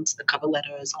LinkedIns, the cover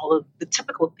letters, all of the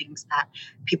typical things that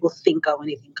people think of when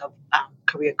they think of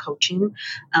career coaching.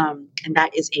 And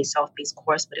that is a self-paced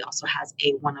course, but it also has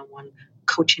a one-on-one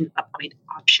coaching upgrade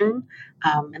option.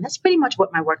 And that's pretty much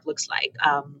what my work looks like.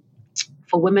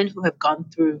 For women who have gone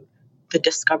through the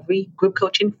discovery group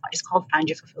coaching, it's called Find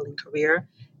Your Fulfilling Career.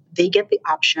 They get the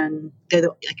option,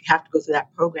 you have to go through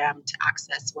that program to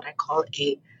access what I call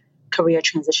a career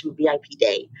transition VIP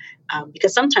day.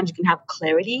 Because sometimes you can have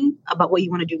clarity about what you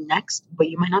want to do next, but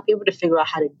you might not be able to figure out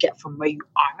how to get from where you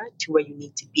are to where you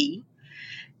need to be.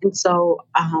 And so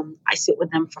I sit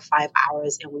with them for 5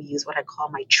 hours and we use what I call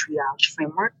my triage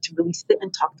framework to really sit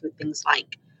and talk through things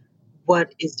like,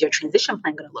 what is your transition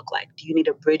plan going to look like? Do you need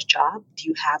a bridge job? Do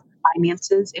you have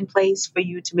finances in place for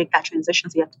you to make that transition?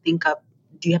 So you have to think of,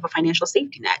 do you have a financial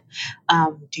safety net?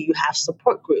 Do you have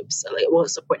support groups?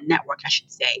 Support network, I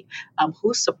should say.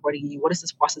 Who's supporting you? What is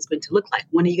this process going to look like?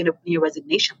 When are you going to put in your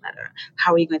resignation letter?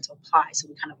 How are you going to apply? So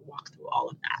we kind of walk through all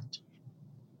of that.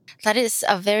 That is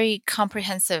a very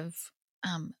comprehensive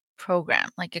program.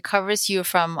 Like it covers you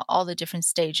from all the different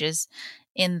stages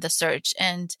in the search.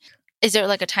 And is there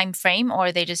like a time frame,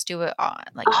 or they just do it on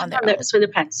their own? So it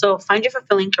depends. So Find Your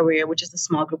Fulfilling Career, which is the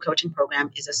small group coaching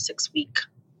program, is a 6-week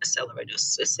accelerator,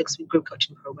 so a 6-week group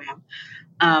coaching program.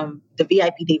 The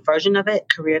VIP day version of it,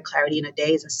 Career Clarity in a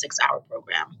Day, is a 6-hour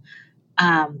program.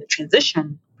 The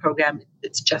transition program,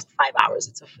 it's just 5 hours.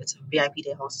 It's a VIP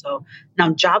day also.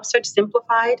 Now, Job Search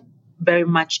Simplified very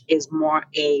much is more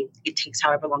it takes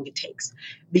however long it takes.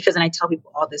 Because, and I tell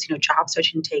people all this, job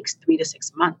searching takes 3 to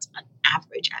 6 months on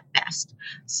average at best.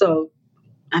 So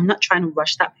I'm not trying to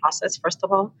rush that process, first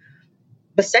of all.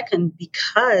 But second,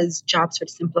 because Job Search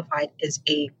Simplified is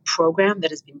a program that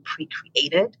has been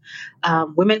pre-created,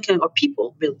 women can, or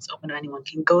people, really, it's open to anyone,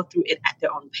 can go through it at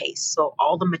their own pace. So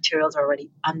all the materials are already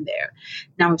on there.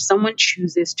 Now, if someone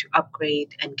chooses to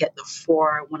upgrade and get the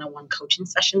 4 one-on-one coaching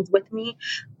sessions with me,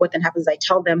 what then happens is I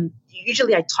tell them,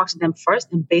 usually I talk to them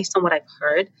first, and based on what I've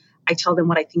heard, I tell them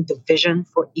what I think the vision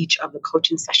for each of the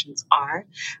coaching sessions are.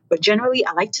 But generally,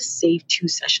 I like to save 2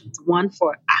 sessions. One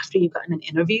for after you've gotten an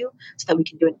interview so that we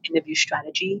can do an interview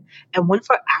strategy. And one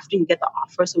for after you get the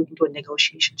offer so we can do a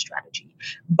negotiation strategy.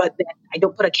 But then I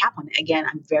don't put a cap on it. Again,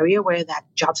 I'm very aware that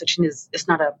job searching is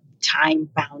not a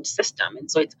time-bound system.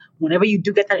 And so it's whenever you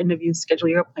do get that interview, schedule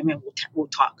your appointment, we'll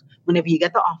talk. Whenever you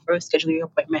get the offer, schedule your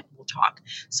appointment, we'll talk.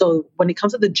 So when it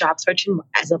comes to the job searching,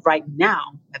 as of right now,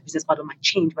 my business model might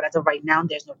change, but as of right now,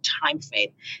 there's no time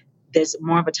frame. There's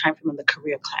more of a time frame on the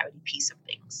career clarity piece of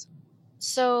things.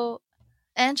 So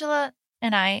Angela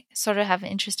and I sort of have an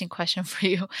interesting question for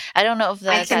you. I don't know if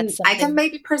that's something. I can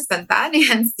maybe present that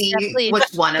and see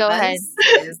which one of us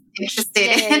is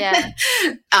interested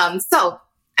in. So,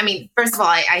 I mean, first of all,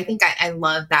 I think I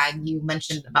love that you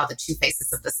mentioned about the 2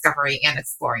 phases of discovery and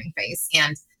exploring phase.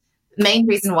 And the main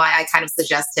reason why I kind of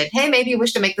suggested, hey, maybe we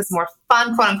should make this more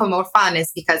fun, quote unquote, more fun,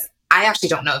 is because I actually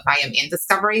don't know if I am in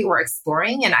discovery or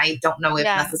exploring. And I don't know if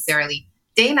necessarily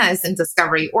Dana is in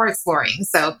discovery or exploring.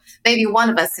 So maybe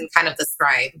one of us can kind of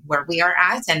describe where we are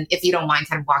at. And if you don't mind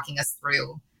kind of walking us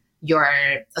through your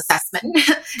assessment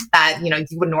that,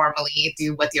 you would normally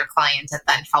do with your client and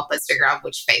then help us figure out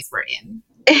which phase we're in.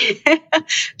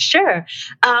 Sure.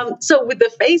 So with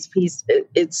the phase piece,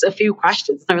 it's a few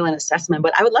questions. It's not really an assessment,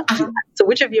 but I would love to do that. So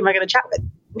which of you am I going to chat with?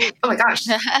 Oh my gosh.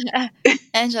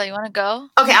 Angela, you want to go?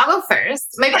 Okay, I'll go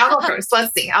first. Maybe I'll go first.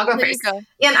 Let's see. I'll go first. Go.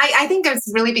 Yeah, and I think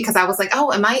it's really because I was like,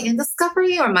 oh, am I in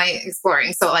discovery or am I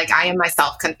exploring? So I am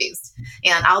myself confused.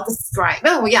 And I'll describe.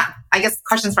 Oh, yeah. I guess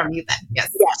questions from you then. Yes.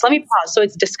 Yes. Let me pause. So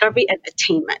it's discovery and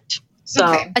attainment. So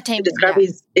attainment, discovery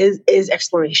is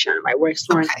exploration, right? We're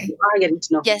exploring who you are, getting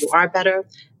to know who you are better.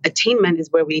 Attainment is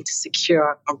where we need to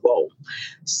secure a role.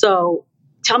 So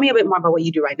tell me a bit more about what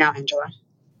you do right now, Angela.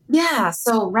 Yeah.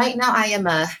 So right now I am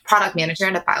a product manager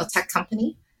at a biotech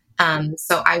company.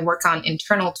 So I work on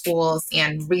internal tools,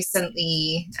 and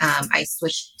recently I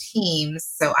switched teams.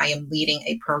 So I am leading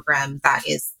a program that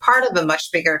is part of a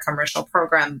much bigger commercial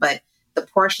program, but the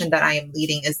portion that I am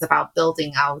leading is about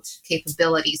building out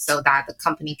capability so that the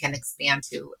company can expand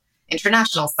to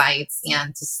international sites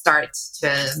and to start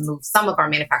to move some of our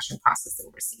manufacturing process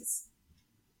overseas.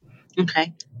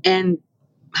 Okay. And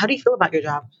how do you feel about your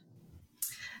job?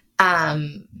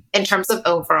 In terms of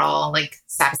overall like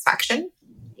satisfaction,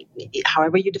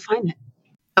 However you define it.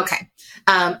 okay.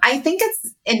 I think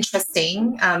it's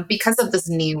interesting because of this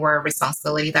newer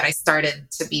responsibility that I started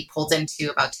to be pulled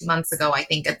into about 2 months ago. I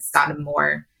think it's gotten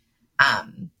more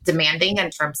demanding in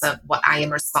terms of what I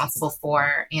am responsible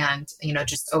for. And,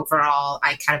 just overall,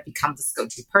 I kind of become this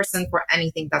go-to person for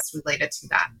anything that's related to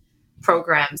that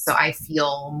program. So I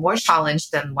feel more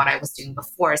challenged than what I was doing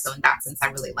before. So in that sense, I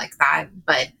really like that.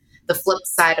 But the flip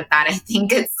side of that, I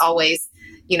think it's always,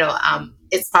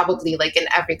 it's probably like in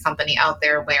every company out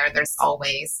there where there's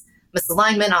always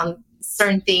misalignment on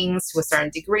certain things to a certain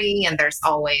degree, and there's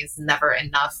always never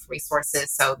enough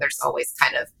resources. So there's always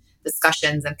kind of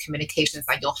discussions and communications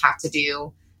that you'll have to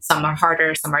do. Some are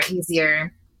harder, some are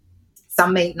easier.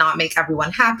 Some may not make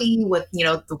everyone happy with,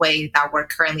 the way that we're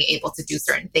currently able to do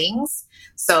certain things.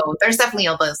 So there's definitely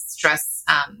a lot of stress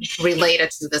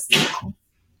related to this model.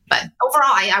 But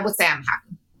overall, I would say I'm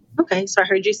happy. Okay. So I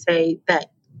heard you say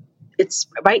that it's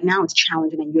right now it's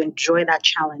challenging and you enjoy that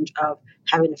challenge of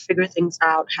having to figure things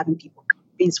out, having people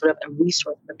being sort of a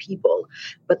resource for people.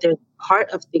 But there's part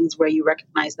of things where you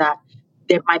recognize that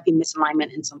there might be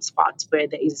misalignment in some spots where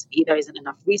there is either isn't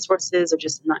enough resources or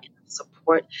just not enough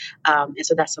support. And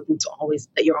so that's something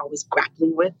that you're always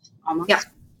grappling with almost. Yeah.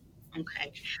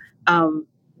 Okay.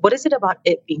 What is it about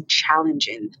it being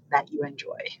challenging that you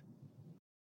enjoy?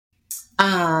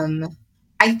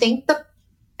 I think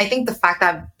the fact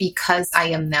that because I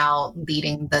am now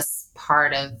leading this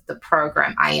part of the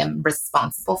program, I am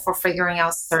responsible for figuring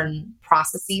out certain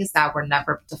processes that were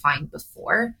never defined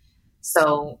before.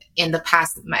 So in the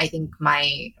past, I think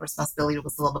my responsibility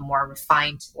was a little bit more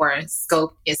refined, or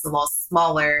scope is a little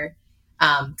smaller,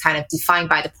 kind of defined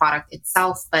by the product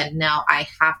itself. But now I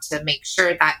have to make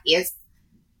sure that if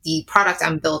the product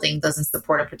I'm building doesn't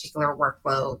support a particular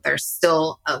workflow, there's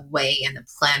still a way and a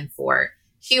plan for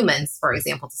humans, for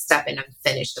example, to step in and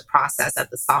finish the process that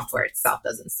the software itself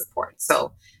doesn't support.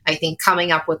 So I think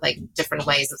coming up with like different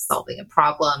ways of solving a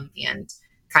problem and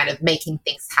kind of making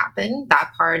things happen, that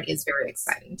part is very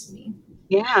exciting to me.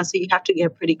 Yeah, so you have to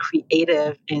get pretty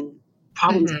creative in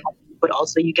problem solving, but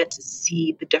also you get to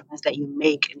see the difference that you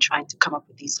make in trying to come up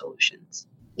with these solutions.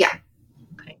 Yeah.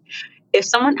 Okay. If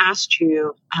someone asked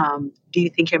you, do you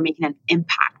think you're making an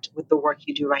impact with the work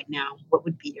you do right now, what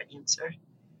would be your answer?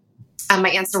 My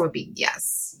answer would be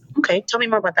yes. Okay, tell me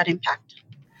more about that impact.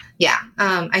 Yeah,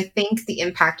 I think the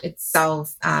impact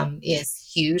itself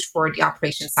is huge for the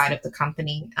operation side of the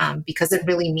company because it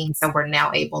really means that we're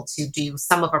now able to do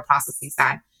some of our processes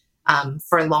that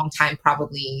for a long time,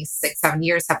 probably 6-7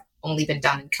 years, have only been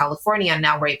done in California. And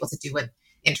now we're able to do it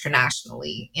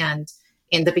internationally. And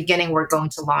in the beginning, we're going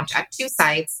to launch at 2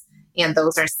 sites. And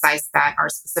those are sites that are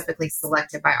specifically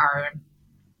selected by our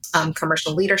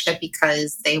commercial leadership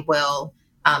because they will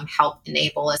help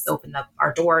enable us open up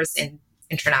our doors in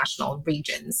international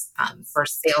regions for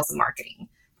sales and marketing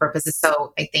purposes.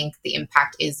 So I think the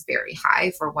impact is very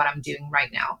high for what I'm doing right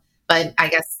now. But I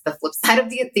guess the flip side of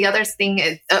the other thing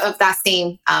is, of that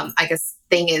same,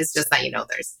 thing is just that,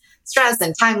 there's stress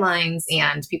and timelines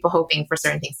and people hoping for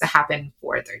certain things to happen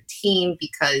for their team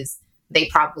because they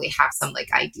probably have some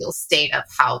like ideal state of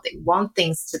how they want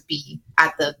things to be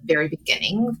at the very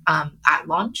beginning at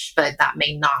launch, but that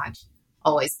may not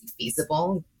always be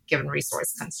feasible given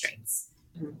resource constraints.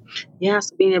 Yeah,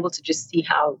 so being able to just see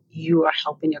how you are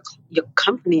helping your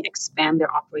company expand their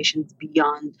operations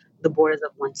beyond the borders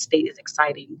of one state is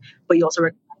exciting. But you also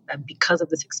recognize that because of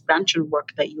this expansion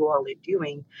work that you all are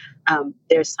doing,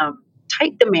 there's some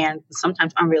tight demands,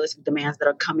 sometimes unrealistic demands that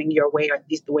are coming your way, or at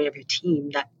least the way of your team,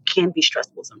 that can be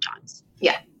stressful sometimes.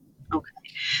 Yeah. Okay.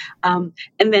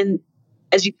 And then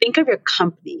as you think of your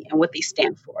company and what they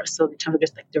stand for, so in terms of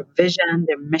just like their vision,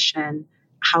 their mission,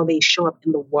 how they show up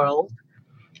in the world,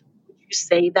 you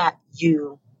say that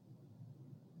you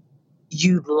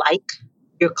like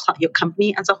your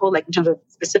company as a whole, like in terms of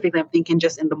specifically, I'm thinking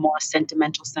just in the more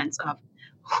sentimental sense of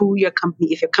who your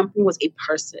company, if your company was a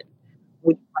person,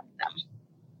 would you like them?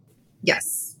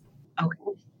 Yes.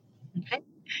 Okay.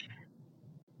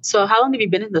 So how long have you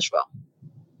been in this role?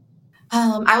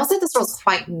 I will say this role is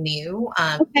quite new.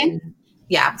 Okay.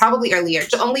 Probably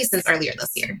only since earlier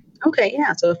this year. Okay,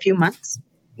 yeah. So a few months.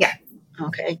 Yeah.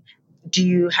 Okay. Do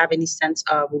you have any sense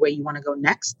of where you want to go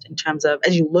next in terms of,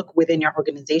 as you look within your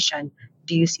organization,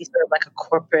 do you see sort of like a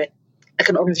corporate, like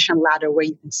an organization ladder where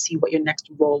you can see what your next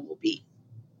role will be?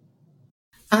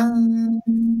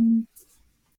 Um,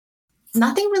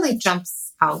 Nothing really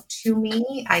jumps out to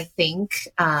me. I think,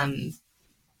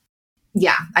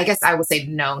 yeah, I guess I would say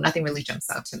no, nothing really jumps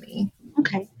out to me.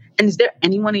 Okay. And is there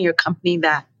anyone in your company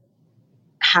that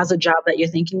has a job that you're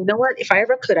thinking, you know what, if I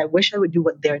ever could, I wish I would do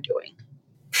what they're doing?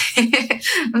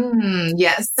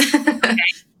 Yes.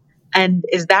 And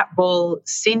is that role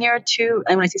senior to,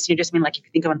 and when I say senior, just mean like if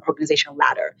you think of an organizational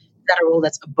ladder, is that a role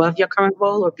that's above your current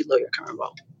role or below your current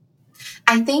role?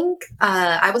 I think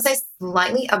I would say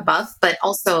slightly above, but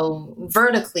also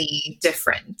vertically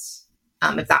different,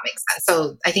 if that makes sense.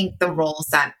 So I think the roles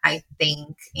that I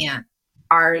think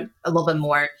are a little bit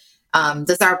more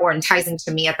desirable or enticing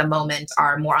to me at the moment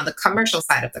are more on the commercial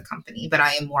side of the company, but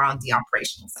I am more on the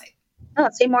operational side, No,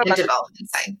 say more the about that. development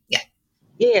side. Yeah.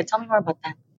 Yeah, tell me more about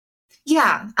that.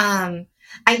 Yeah.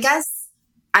 I guess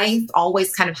I've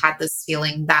always kind of had this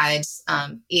feeling that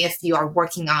if you are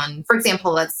working on, for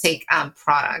example, let's take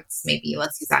products, maybe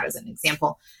let's use that as an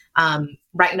example.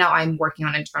 Right now, I'm working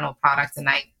on internal products, and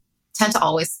I tend to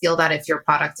always feel that if your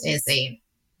product is a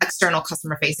external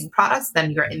customer facing product,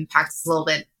 then your impact is a little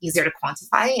bit easier to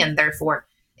quantify, and therefore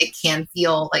it can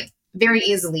feel like very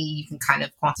easily you can kind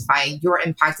of quantify your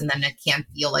impact, and then it can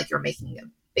feel like you're making a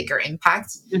bigger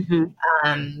impact.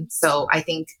 So I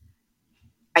think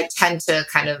I tend to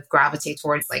kind of gravitate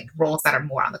towards like roles that are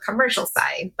more on the commercial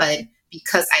side. But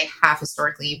because I have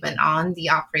historically been on the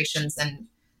operations and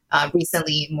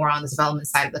recently more on the development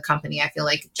side of the company, I feel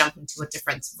like jumping to a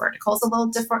different vertical is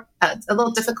a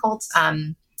little difficult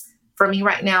for me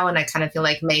right now. And I kind of feel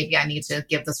like maybe I need to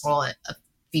give this role a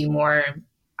few more,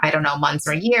 I don't know, months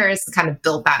or years to kind of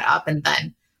build that up and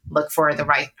then look for the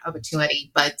right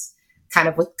opportunity. But kind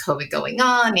of with COVID going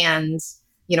on and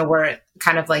we're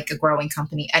kind of like a growing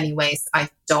company anyways. I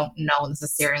don't know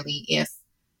necessarily if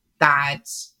that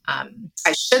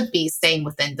I should be staying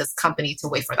within this company to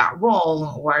wait for that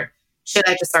role, or should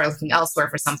I just start looking elsewhere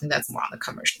for something that's more on the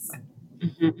commercial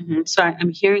side? So I'm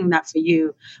hearing that for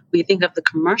you, when you think of the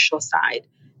commercial side,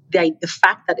 the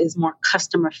fact that is more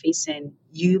customer facing,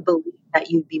 you believe that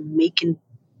you'd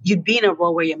be in a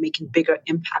role where you're making bigger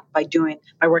impact by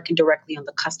working directly on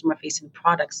the customer facing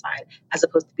product side, as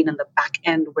opposed to being on the back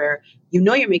end where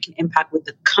you're making impact with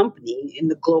the company in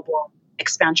the global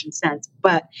expansion sense,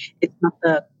 but it's not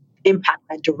the impact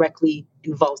that directly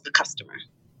involves the customer.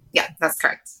 Yeah, that's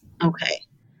correct. Okay.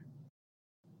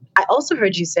 I also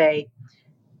heard you say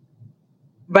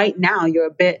right now you're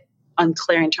a bit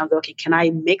unclear in terms of, okay, can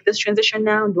I make this transition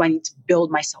now? Do I need to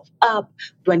build myself up?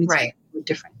 Do I need to go to a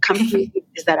different company?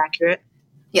 Is that accurate?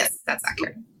 Yes, that's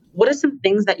accurate. What are some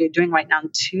things that you're doing right now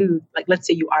to, like, let's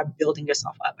say you are building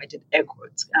yourself up? I did air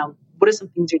quotes. What are some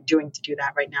things you're doing to do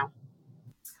that right now?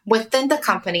 Within the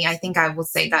company, I think I will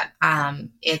say that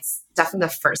it's definitely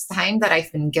the first time that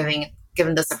I've been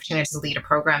given this opportunity to lead a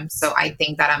program. So I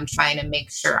think that I'm trying to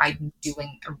make sure I'm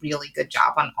doing a really good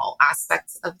job on all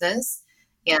aspects of this.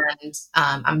 And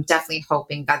I'm definitely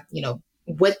hoping that,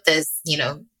 with this,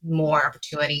 more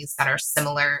opportunities that are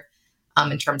similar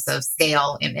in terms of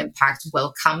scale and impact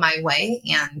will come my way.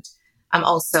 And I'm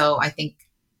also, I think,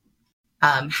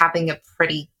 having a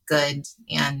pretty good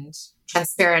and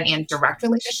transparent and direct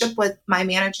relationship with my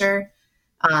manager,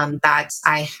 that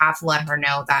I have let her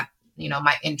know that,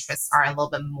 my interests are a little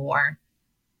bit more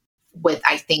with,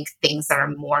 I think, things that are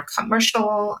more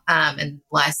commercial and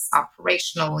less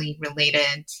operationally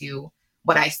related to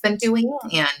what I've been doing.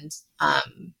 And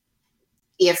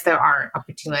if there are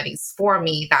opportunities for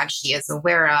me that she is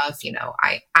aware of,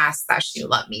 I ask that she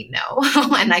let me know.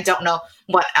 And I don't know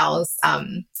what else.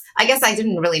 I guess I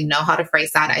didn't really know how to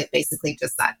phrase that. I basically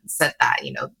just said that,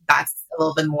 that's a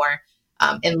little bit more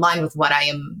in line with what I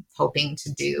am hoping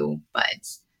to do. But,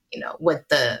 with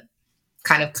the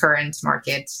kind of current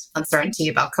market uncertainty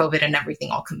about COVID and everything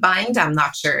all combined, I'm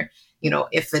not sure,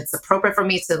 if it's appropriate for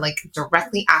me to like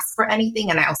directly ask for anything.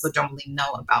 And I also don't really know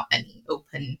about any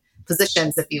open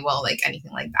positions, if you will, like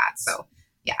anything like that. So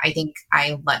yeah, I think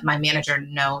I let my manager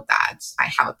know that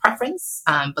I have a preference,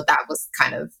 but that was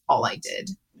kind of all I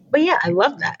did. But yeah, I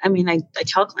love that. I mean, I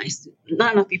tell clients,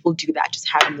 not enough people do that, just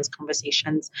having those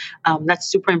conversations. That's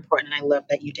super important. And I love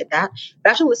that you did that.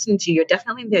 But after listening to you, you're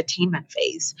definitely in the attainment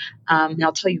phase. And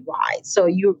I'll tell you why. So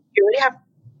you already have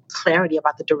clarity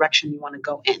about the direction you want to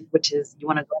go in, which is you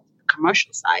want to go to the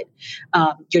commercial side.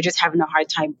 You're just having a hard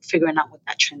time figuring out what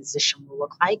that transition will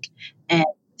look like and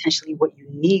potentially what you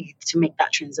need to make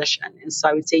that transition. And so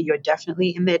I would say you're definitely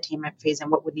in the attainment phase. And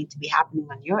what would need to be happening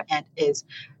on your end is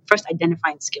first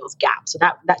identifying skills gap. So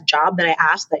that job that I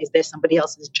asked, that is there somebody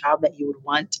else's job that you would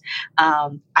want?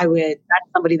 That's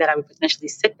somebody that I would potentially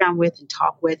sit down with and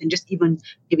talk with, and just even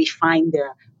maybe find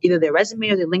either their resume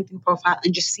or their LinkedIn profile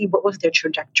and just see what was their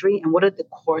trajectory and what are the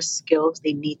core skills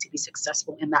they need to be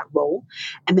successful in that role.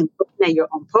 And then looking at your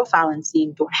own profile and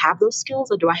seeing, do I have those skills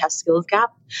or do I have skills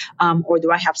gap? Or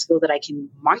do I have skills that I can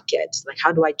market? Like,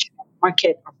 how do I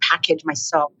market or package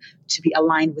myself to be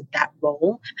aligned with that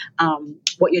role?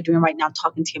 What you're doing right now,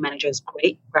 talking to your manager, is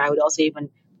great. Where I would also even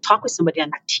talk with somebody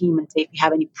on that team and say, if you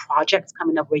have any projects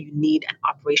coming up where you need an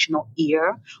operational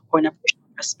ear or an operational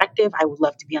perspective, I would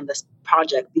love to be on this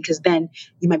project, because then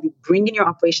you might be bringing your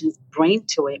operations brain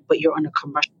to it, but you're on a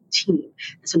commercial team.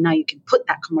 And so now you can put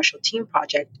that commercial team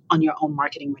project on your own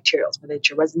marketing materials, whether it's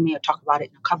your resume or talk about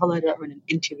it in a cover letter or in an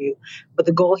interview. But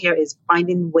the goal here is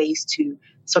finding ways to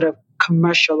sort of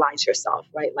commercialize yourself,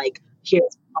 right? Like,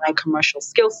 here's my commercial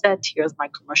skill set, here's my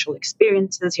commercial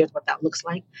experiences, here's what that looks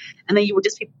like. And then you would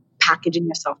just be packaging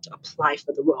yourself to apply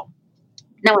for the role.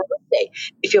 Now, I would say,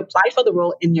 if you applied for the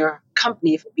role in your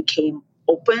company, if it became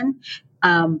open,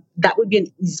 that would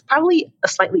be probably a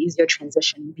slightly easier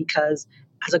transition, because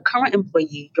as a current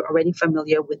employee, you're already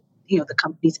familiar with the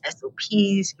company's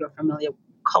SOPs, you're familiar with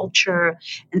culture,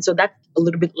 and so that's a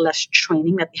little bit less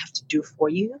training that they have to do for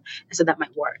you, and so that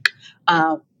might work.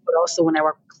 But also, when I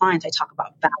work with clients, I talk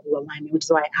about value alignment, which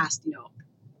is why I asked,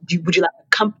 would you like a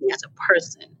company as a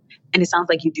person? And it sounds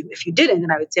like you do. If you didn't,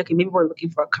 then I would say, okay, maybe we're looking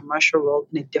for a commercial role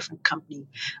in a different company.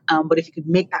 But if you could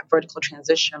make that vertical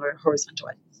transition or horizontal,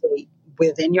 I'd say,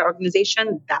 within your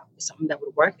organization, that is something that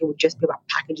would work. It would just be about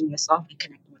packaging yourself and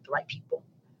connecting with the right people.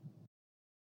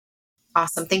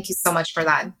 Awesome. Thank you so much for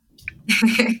that.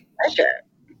 Pleasure.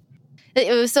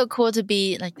 It was so cool to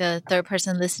be like the third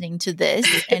person listening to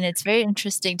this. And it's very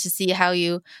interesting to see how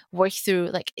you work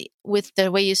through, like, with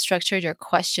the way you structured your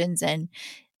questions and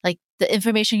like the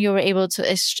information you were able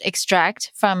to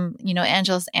extract from,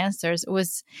 Angela's answers.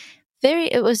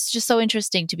 It was just so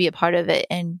interesting to be a part of it.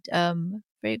 And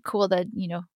very cool that,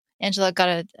 Angela got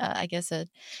a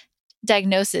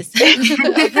diagnosis.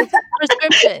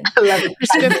 Prescription. I love it.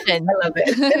 Prescription. I love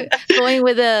it. Going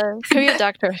with a career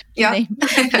doctor name.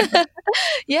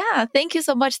 Yeah. Thank you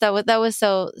so much. That was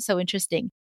so interesting.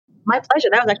 My pleasure.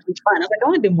 That was actually fun. I was like, I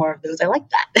want to do more of those. I like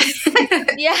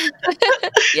that. Yeah.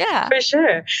 Yeah. For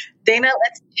sure. Dana,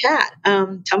 let's chat.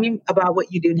 Tell me about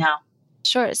what you do now.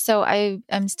 Sure. So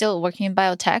I'm still working in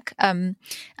biotech.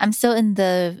 I'm still in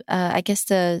the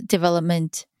the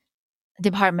development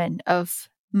department of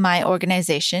my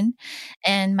organization,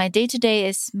 and my day to day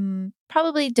is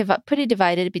probably pretty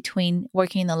divided between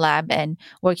working in the lab and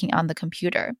working on the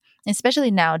computer.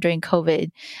 Especially now during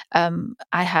COVID,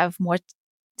 I have more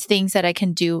things that I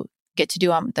can get to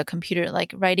do on the computer,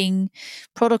 like writing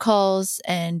protocols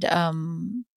and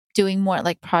doing more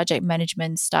like project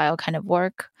management style kind of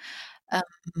work.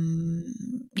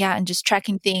 And just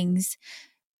tracking things.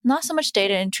 Not so much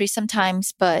data entry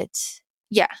sometimes, but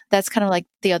yeah, that's kind of like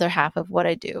the other half of what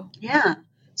I do. Yeah.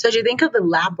 So as you think of the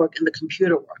lab work and the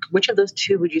computer work, which of those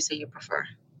two would you say you prefer?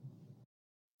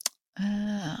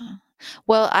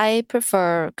 Well, I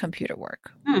prefer computer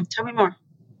work. Tell me more.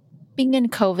 Being in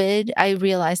COVID, I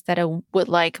realized that I would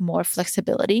like more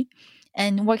flexibility.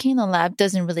 And working in the lab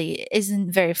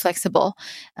isn't very flexible.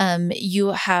 You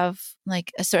have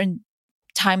like a certain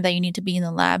time that you need to be in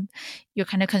the lab. You're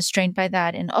kind of constrained by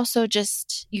that. And also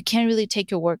just, you can't really take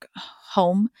your work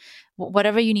home.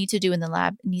 Whatever you need to do in the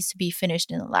lab needs to be finished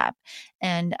in the lab.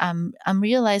 And I'm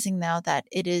realizing now that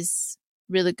it is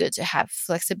really good to have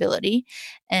flexibility.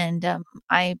 And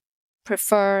I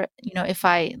prefer, if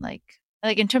I like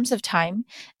in terms of time,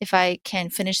 if I can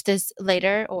finish this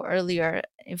later or earlier,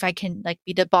 if I can like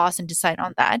be the boss and decide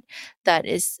on that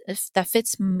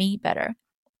fits me better.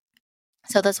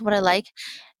 So that's what I like.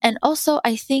 And also,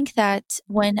 I think that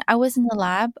when I was in the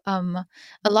lab, a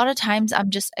lot of times I'm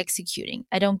just executing.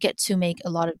 I don't get to make a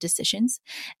lot of decisions.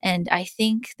 And I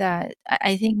think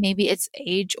maybe it's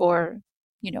age, or,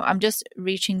 I'm just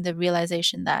reaching the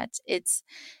realization that it's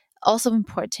also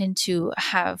important to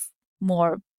have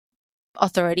more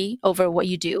authority over what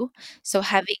you do. So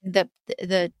having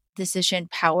the decision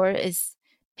power is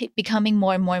becoming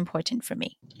more and more important for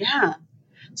me. Yeah.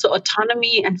 So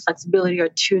autonomy and flexibility are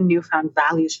two newfound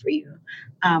values for you.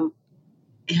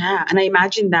 Yeah. And I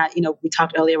imagine that, we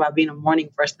talked earlier about being a morning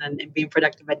person and being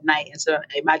productive at night. And so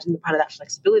I imagine the part of that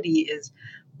flexibility is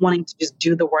wanting to just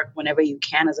do the work whenever you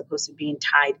can, as opposed to being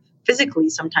tied physically,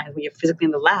 sometimes when you're physically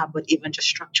in the lab, but even just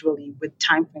structurally with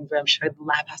time frames where I'm sure the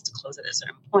lab has to close at a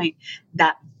certain point,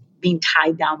 that being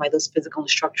tied down by those physical and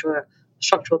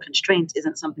structural constraints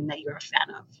isn't something that you're a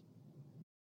fan of.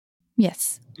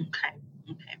 Yes. Okay.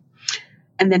 Okay.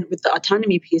 And then with the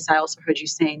autonomy piece, I also heard you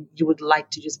saying you would like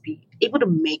to just be able to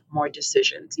make more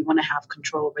decisions. You want to have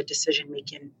control over decision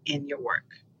making in your work.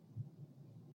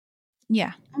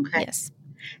 Yeah. Okay. Yes.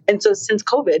 And so since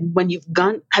COVID, when you've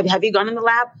gone, have you gone in the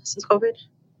lab since COVID?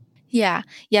 Yeah.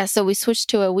 Yeah. So we switched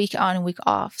to a week on, week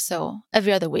off. So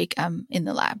every other week I'm in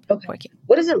the lab Okay. working.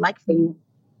 What is it like for you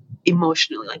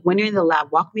emotionally? Like when you're in the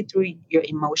lab, walk me through your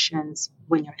emotions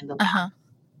when you're in the lab. Uh-huh.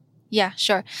 Yeah,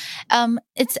 sure.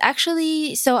 It's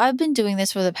actually, so I've been doing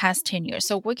this for the past 10 years.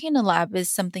 So working in a lab is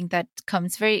something that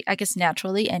comes very, I guess,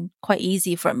 naturally and quite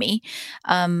easy for me.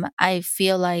 I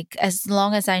feel like as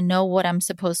long as I know what I'm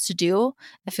supposed to do,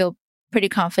 I feel pretty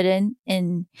confident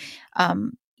in,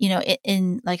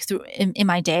 in like in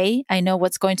my day. I know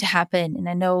what's going to happen and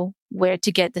I know where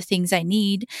to get the things I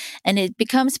need. And it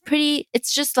becomes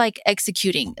it's just like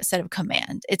executing a set of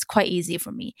command. It's quite easy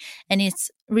for me and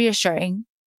it's reassuring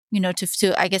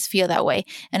to I guess feel that way.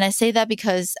 And I say that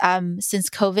because since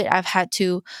COVID, I've had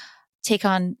to take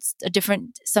on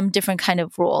some different kind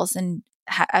of roles, and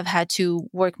I've had to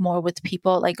work more with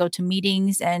people, like go to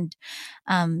meetings and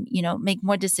make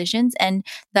more decisions. And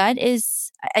that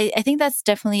is, I think that's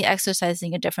definitely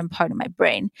exercising a different part of my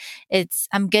brain.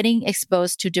 I'm getting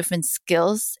exposed to different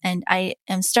skills, and I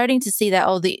am starting to see that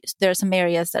there are some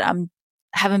areas that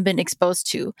haven't been exposed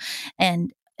to,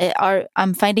 and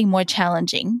I'm finding more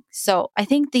challenging. So I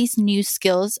think these new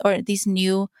skills or these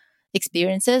new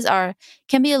experiences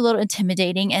can be a little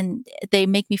intimidating, and they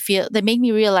make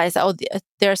me realize that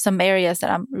there are some areas that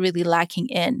I'm really lacking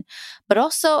in. But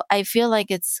also I feel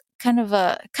like it's kind of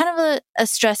a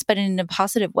stress, but in a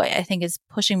positive way. I think it's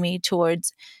pushing me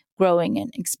towards growing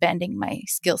and expanding my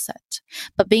skill set.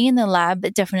 But being in the lab,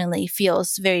 it definitely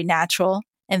feels very natural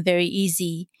and very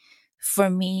easy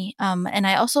for me. And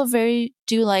I also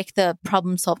do like the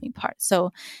problem solving part.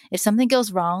 So if something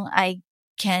goes wrong, I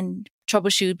can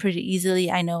troubleshoot pretty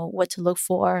easily. I know what to look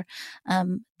for.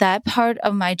 That part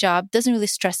of my job doesn't really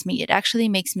stress me. It actually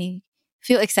makes me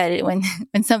feel excited when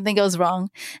when something goes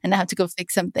wrong and I have to go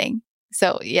fix something.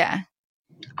 So yeah.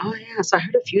 Oh yeah. So I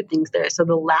heard a few things there. So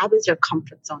the lab is your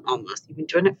comfort zone almost. You've been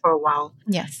doing it for a while.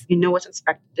 Yes. You know what's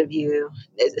expected of you.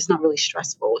 It's not really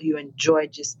stressful. You enjoy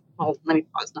let me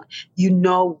pause. Not you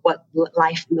know what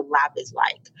life in the lab is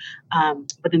like.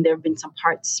 But then there have been some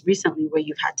parts recently where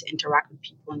you've had to interact with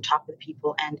people and talk with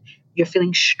people, and you're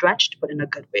feeling stretched, but in a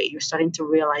good way. You're starting to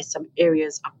realize some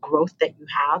areas of growth that you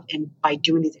have, and by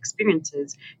doing these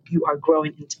experiences, you are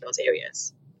growing into those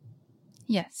areas.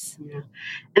 Yes. Yeah.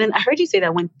 And then I heard you say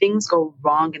that when things go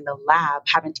wrong in the lab,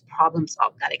 having to problem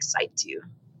solve, that excites you.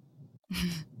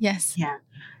 Yes. Yeah.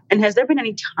 And has there been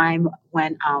any time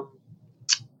when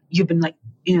you've been like,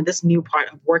 this new part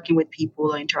of working with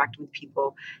people or interacting with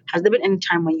people, has there been any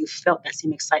time when you felt that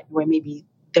same excitement where maybe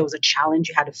there was a challenge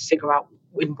you had to figure out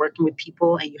when working with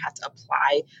people and you had to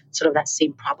apply sort of that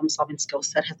same problem solving skill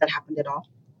set? Has that happened at all?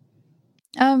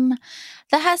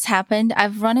 That has happened.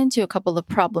 I've run into a couple of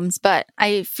problems, but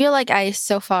I feel like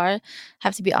so far,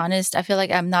 have to be honest, I feel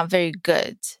like I'm not very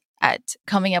good at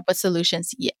coming up with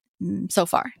solutions yet, so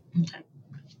far. Okay.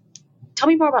 Tell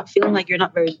me more about feeling like you're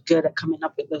not very good at coming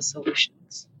up with those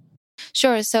solutions.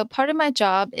 Sure. So part of my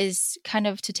job is kind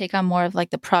of to take on more of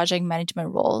like the project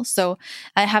management role. So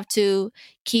I have to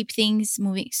keep things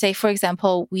moving. Say, for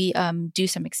example, we do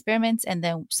some experiments, and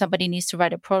then somebody needs to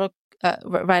write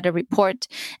write a report,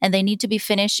 and they need to be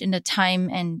finished in a time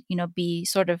and be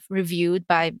sort of reviewed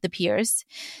by the peers.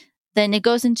 Then it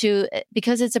goes into,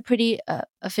 because it's a pretty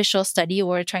official study,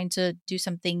 we're trying to do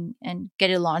something and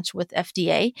get it launched with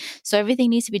FDA. So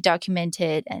everything needs to be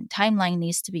documented and timeline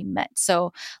needs to be met.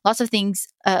 So lots of things,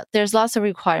 there's lots of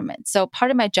requirements. So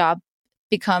part of my job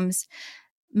becomes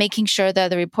making sure that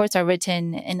the reports are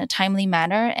written in a timely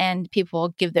manner and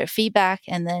people give their feedback,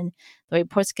 and then the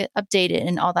reports get updated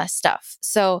and all that stuff.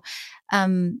 So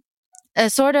I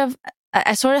sort of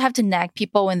have to nag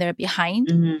people when they're behind.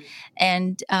 Mm-hmm.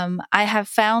 And I have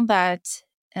found that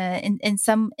in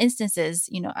some instances,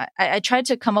 I tried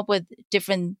to come up with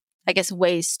different, I guess,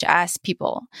 ways to ask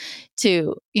people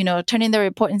to, turn in the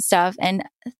report and stuff. And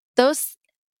those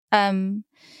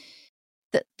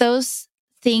those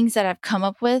things that I've come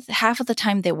up with, half of the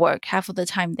time they work, half of the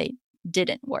time they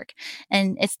didn't work.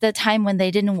 And it's the time when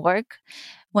they didn't work,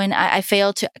 when I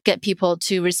failed to get people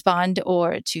to respond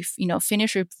or to,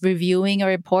 finish reviewing a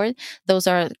report. Those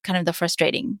are kind of the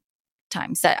frustrating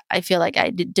times that I feel like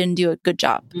I didn't do a good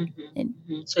job. Mm-hmm.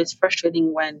 Mm-hmm. So it's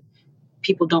frustrating when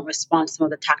people don't respond to some of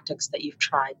the tactics that you've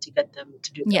tried to get them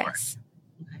to do their work.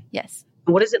 Okay. Yes.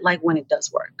 And what is it like when it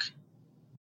does work?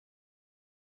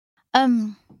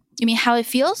 You mean how it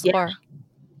feels? Yeah. Or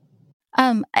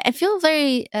I feel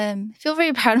very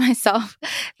proud of myself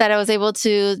that I was able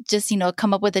to just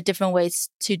come up with a different ways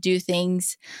to do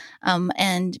things,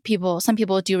 and some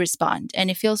people do respond, and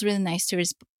it feels really nice to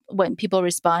when people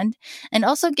respond, and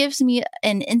also gives me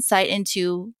an insight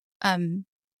into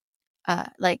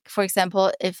like, for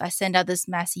example, if I send out this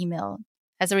mass email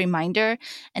as a reminder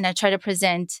and I try to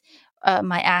present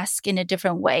my ask in a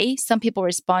different way, some people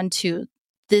respond to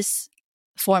this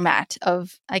format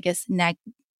of, I guess,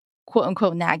 quote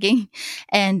unquote nagging.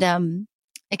 And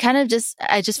it kind of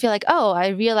I just feel like, oh, I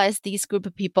realized these group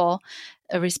of people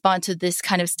respond to this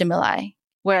kind of stimuli,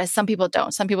 whereas some people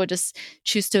don't. Some people just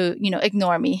choose to,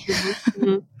 ignore me.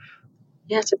 Mm-hmm.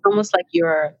 Yes, it's almost like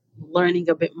you're learning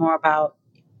a bit more about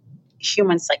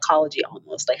human psychology,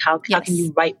 almost like how can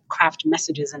you craft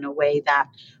messages in a way that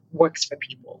works for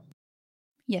people.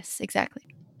 Yes, exactly.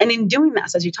 And in doing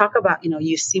that, so as you talk about,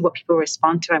 you see what people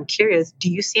respond to, I'm curious, do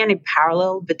you see any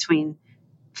parallel between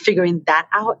figuring that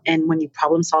out and when you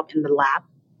problem solve in the lab?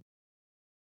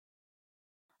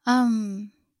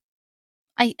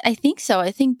 I think so.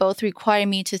 I think both require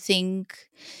me to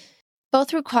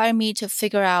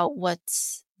figure out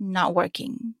what's not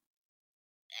working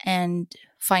and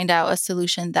find out a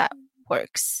solution that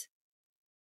works.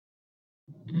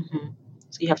 Mm-hmm.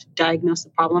 So you have to diagnose the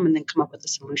problem and then come up with a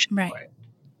solution for it.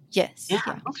 Yes.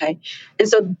 Yeah. Okay. And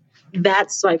so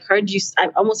so I've heard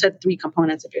I've almost had three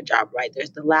components of your job, right?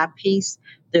 There's the lab piece,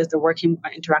 there's the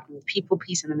interacting with people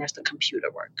piece, and then there's the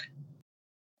computer work.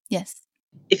 Yes.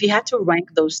 If you had to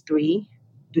rank those three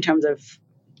in terms of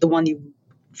the one you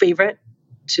favorite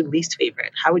to least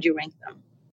favorite, how would you rank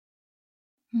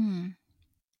them?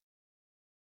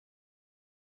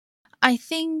 I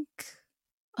think,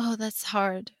 that's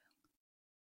hard.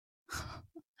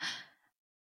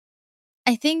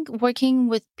 I think working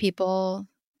with people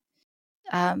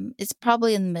is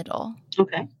probably in the middle.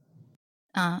 Okay.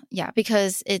 Yeah,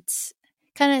 because it's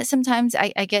kind of, sometimes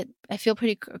I feel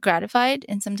pretty gratified,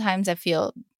 and sometimes I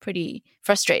feel pretty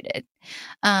frustrated.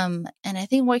 And I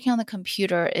think working on the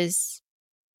computer is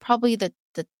probably the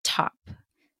top,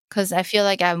 because I feel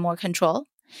like I have more control.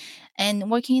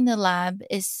 And working in the lab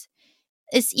is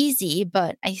easy,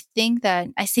 but I think that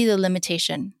I see the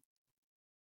limitation.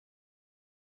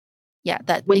 Yeah,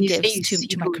 that when it you gives say you see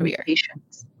to my career.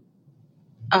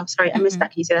 Oh, sorry, I missed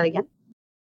that. Can you say that again?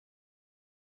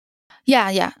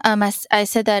 Yeah. I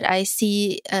said that I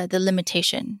see the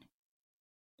limitation,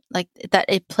 like that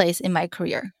it plays in my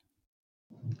career.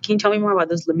 Can you tell me more about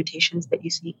those limitations that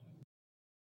you see?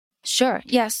 Sure.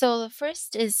 Yeah. So the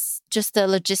first is just the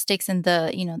logistics and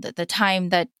the, the time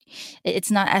that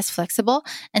it's not as flexible.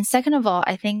 And second of all,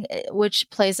 I think which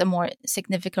plays a more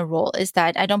significant role is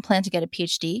that I don't plan to get a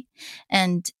PhD,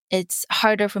 and it's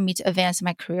harder for me to advance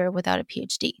my career without a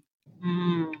PhD.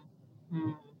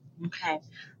 Okay.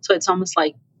 So it's almost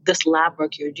like this lab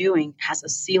work you're doing has a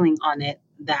ceiling on it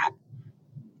that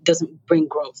doesn't bring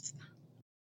growth.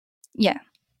 Yeah.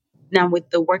 Now, with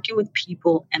the working with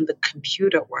people and the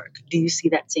computer work, do you see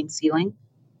that same ceiling?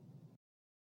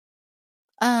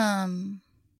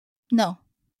 No.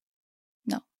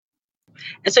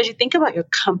 And so as you think about your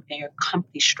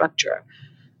company structure,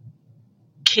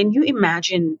 can you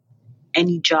imagine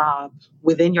any job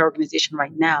within your organization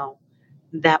right now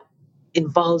that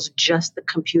involves just the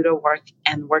computer work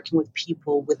and working with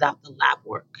people without the lab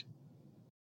work?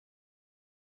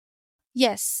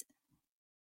 Yes.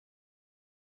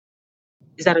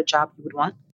 Is that a job you would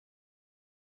want?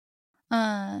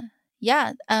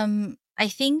 Yeah. I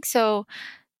think so,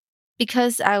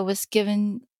 because I was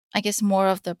given, I guess, more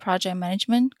of the project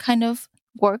management kind of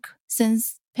work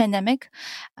since pandemic.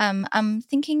 I'm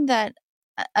thinking that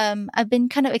I've been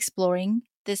kind of exploring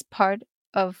this part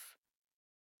of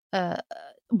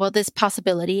this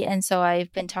possibility, and so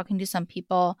I've been talking to some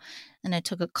people, and I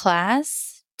took a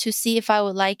class to see if I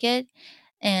would like it,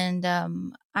 and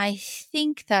I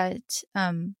think that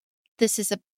this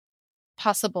is a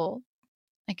possible,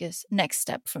 I guess, next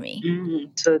step for me.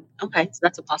 So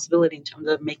that's a possibility in terms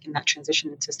of making that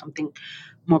transition into something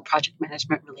more project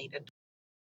management related.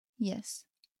 Yes.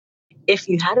 If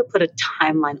you had to put a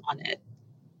timeline on it,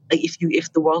 like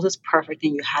if the world is perfect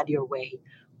and you had your way,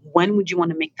 when would you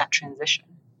want to make that transition?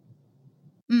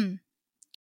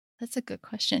 That's a good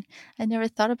question. I never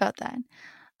thought about that.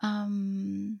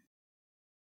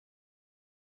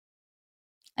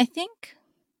 I think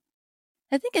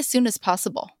as soon as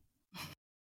possible.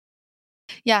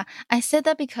 Yeah, I said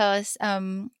that because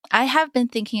I have been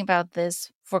thinking about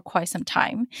this for quite some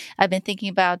time. I've been thinking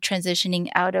about transitioning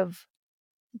out of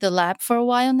the lab for a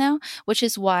while now, which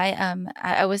is why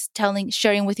I was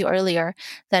sharing with you earlier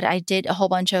that I did a whole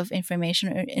bunch of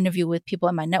information interview with people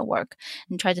in my network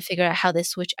and tried to figure out how they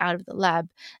switch out of the lab.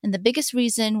 And the biggest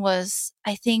reason was,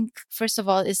 I think, first of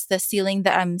all, is the ceiling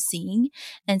that I'm seeing.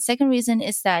 And second reason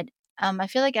is that I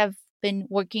feel like I've been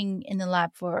working in the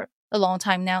lab for a long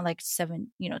time now, like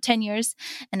 10 years.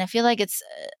 And I feel like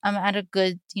I'm at a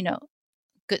good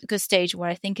stage where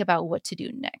I think about what to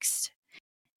do next.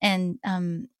 And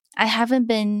I haven't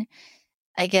been,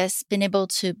 I guess, been able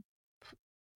to,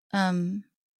 I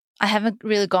haven't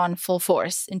really gone full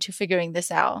force into figuring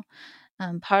this out.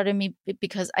 Part of me,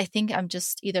 because I think I'm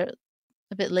just either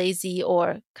a bit lazy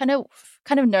or kind of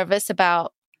nervous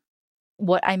about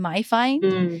what I might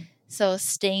find. So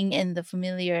staying in the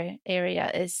familiar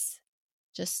area is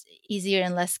just easier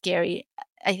and less scary,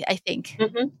 I think.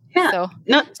 Yeah. So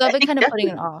I've been kind of putting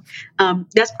it off.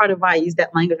 That's part of why I use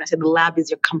that language. I said the lab is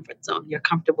your comfort zone. You're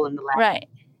comfortable in the lab. Right.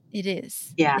 It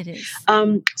is. Yeah. It is.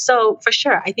 So for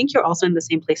sure, I think you're also in the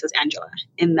same place as Angela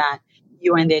in that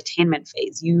you are in the attainment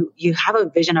phase. You have a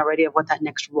vision already of what that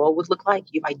next role would look like.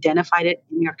 You've identified it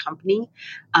in your company.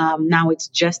 Now it's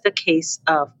just a case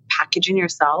of packaging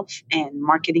yourself and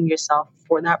marketing yourself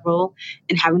for that role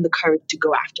and having the courage to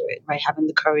go after it, right? Having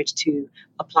the courage to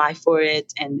apply for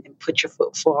it and put your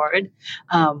foot forward.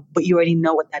 But you already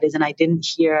know what that is. And I didn't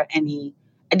hear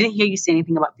you say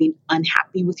anything about being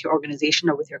unhappy with your organization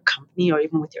or with your company or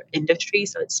even with your industry.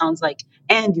 So it sounds like,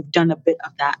 and you've done a bit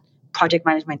of that project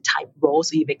management type role,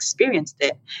 so you've experienced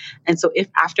it. And so if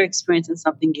after experiencing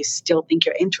something you still think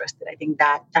you're interested, I think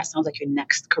that sounds like your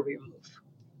next career move.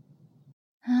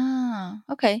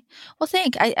 Okay. Well,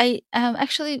 I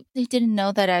actually didn't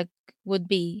know that I would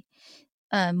be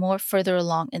more further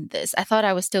along in this. I thought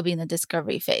I would still be in the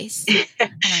discovery phase. And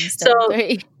I'm still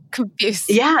very confused.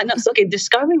 Yeah, no, so okay,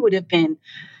 discovery would have been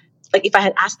like if I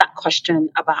had asked that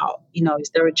question about, is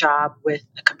there a job with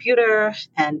a computer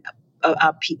and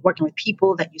working with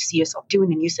people that you see yourself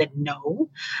doing, and you said no,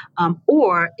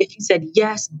 or if you said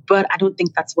yes, but I don't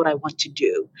think that's what I want to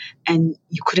do, and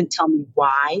you couldn't tell me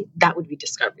why, that would be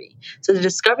discovery. So the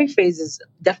discovery phase is,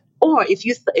 or if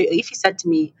you said to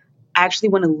me, I actually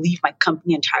want to leave my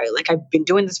company entirely. Like I've been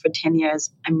doing this for 10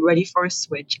 years. I'm ready for a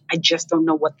switch. I just don't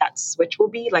know what that switch will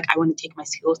be. Like I want to take my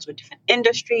skills to a different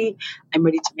industry. I'm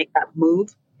ready to make that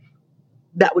move.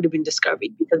 That would have been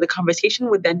discovery, because the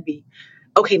conversation would then be,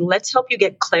 okay, let's help you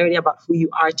get clarity about who you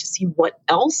are to see what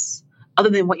else, other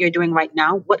than what you're doing right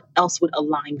now, what else would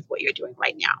align with what you're doing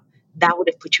right now. That would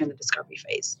have put you in the discovery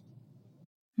phase.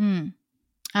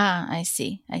 I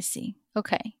see.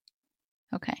 Okay.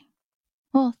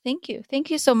 Well, thank you. Thank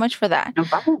you so much for that. No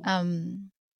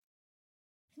problem.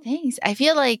 Thanks. I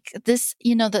feel like this,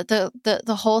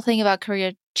 the whole thing about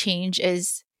career change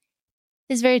is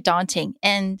very daunting.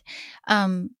 And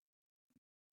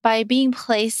by being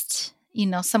placed,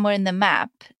 somewhere in the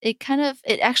map, it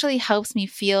actually helps me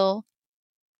feel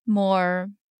more,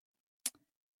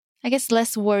 I guess,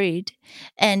 less worried.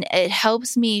 And it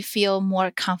helps me feel more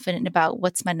confident about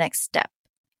what's my next step.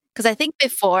 Because I think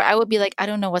before I would be like, I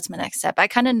don't know what's my next step. I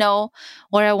kind of know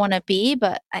where I want to be,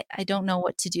 but I don't know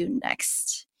what to do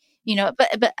next.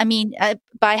 But I mean,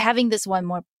 by having this one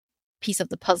more piece of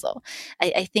the puzzle,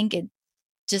 I think it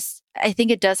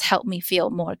does help me feel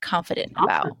more confident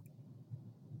about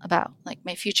like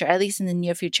my future, at least in the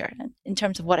near future, in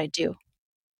terms of what I do.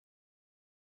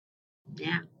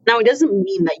 Yeah. Now, it doesn't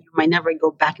mean that you might never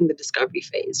go back in the discovery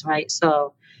phase, right?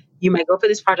 So you might go for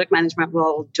this project management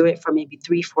role, do it for maybe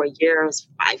 3-4 years,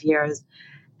 5 years,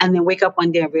 and then wake up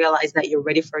one day and realize that you're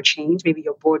ready for a change. Maybe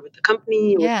you're bored with the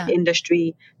company, with the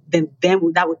industry. Then that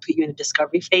would put you in a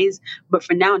discovery phase. But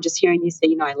for now, just hearing you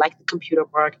say, I like the computer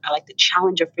work. I like the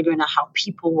challenge of figuring out how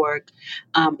people work.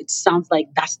 It sounds like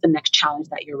that's the next challenge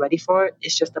that you're ready for.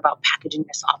 It's just about packaging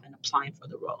yourself and applying for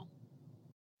the role.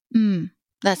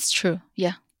 That's true.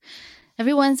 Yeah.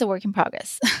 Everyone's a work in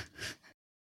progress.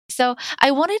 So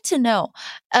I wanted to know,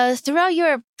 throughout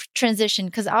your transition,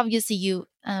 because obviously you,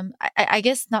 I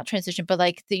guess not transition, but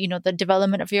like the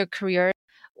development of your career,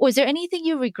 was there anything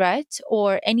you regret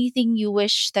or anything you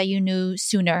wish that you knew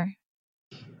sooner?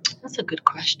 That's a good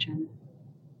question.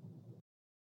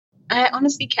 I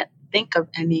honestly can't think of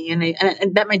any,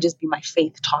 and that might just be my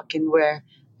faith talking, where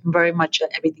I'm very much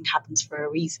everything happens for a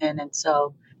reason, and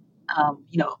so,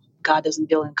 God doesn't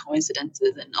deal in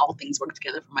coincidences and all things work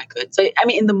together for my good. So, I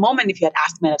mean, in the moment, if you had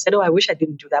asked me, I'd have said, I wish I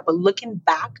didn't do that. But looking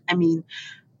back, I mean,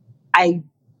 I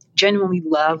genuinely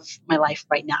love my life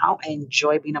right now. I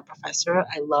enjoy being a professor.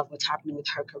 I love what's happening with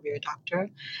Her Career Doctor.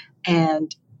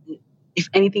 And if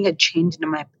anything had changed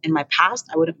in my past,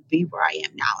 I wouldn't be where I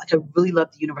am now. Like I really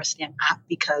love the university I'm at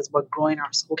because we're growing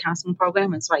our school counseling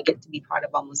program, and so I get to be part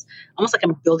of almost like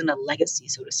I'm building a legacy,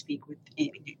 so to speak, with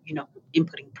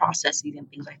inputting processes and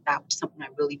things like that, which is something I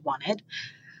really wanted.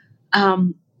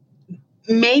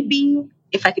 Maybe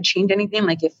if I could change anything,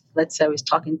 like if let's say I was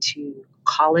talking to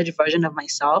college version of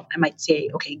myself, I might say,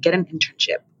 okay, get an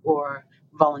internship or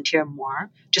volunteer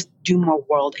more, just do more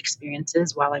world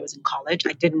experiences while I was in college.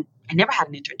 I never had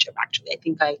an internship actually. I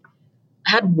think I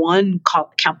had one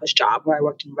campus job where I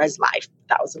worked in Res Life.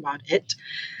 That was about it.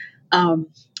 I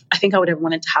think I would have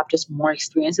wanted to have just more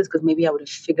experiences because maybe I would have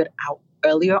figured out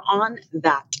earlier on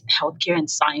that healthcare and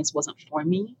science wasn't for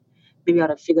me. Maybe I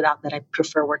would have figured out that I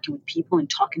prefer working with people and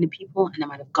talking to people, and I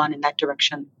might have gone in that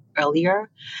direction earlier.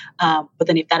 But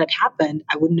then if that had happened,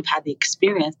 I wouldn't have had the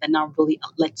experience that now really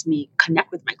lets me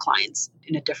connect with my clients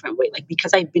in a different way. Like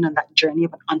because I've been on that journey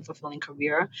of an unfulfilling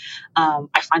career, I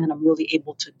find that I'm really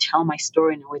able to tell my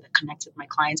story in a way that connects with my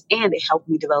clients, and it helped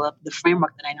me develop the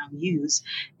framework that I now use.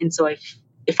 And so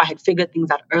if I had figured things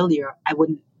out earlier, I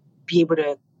wouldn't be able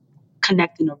to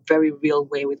connect in a very real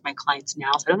way with my clients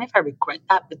now. So I don't know if I regret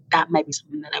that, but that might be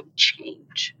something that I would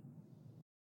change.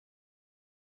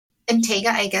 And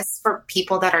Tega, I guess for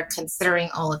people that are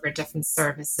considering all of your different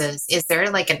services, is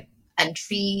there like an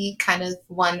entry kind of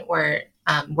one where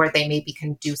they maybe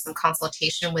can do some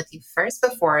consultation with you first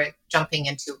before jumping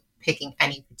into picking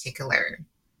any particular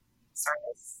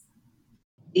service?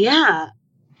 Yeah.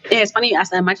 It's funny you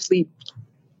ask that.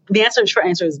 The short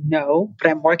answer is no, but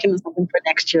I'm working on something for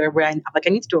next year where I'm like, I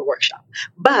need to do a workshop.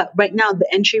 But right now, the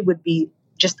entry would be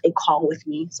just a call with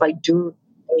me. So I do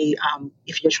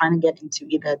if you're trying to get into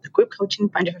either the group coaching,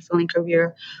 find your fulfilling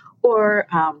career, or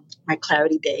my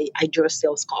clarity day, I do a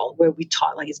sales call where we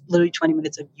talk. Like it's literally 20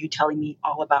 minutes of you telling me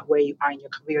all about where you are in your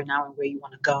career now and where you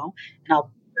want to go. And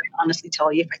I'll honestly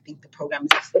tell you if I think the program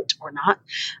is a fit or not.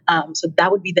 So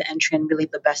that would be the entry, and really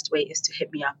the best way is to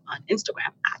hit me up on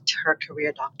Instagram at Her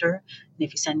Career Doctor. And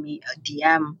if you send me a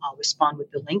DM, I'll respond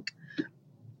with the link.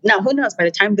 Now, who knows? By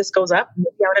the time this goes up, maybe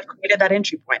I would have created that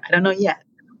entry point. I don't know yet.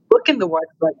 Book in the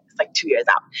works, but it's like 2 years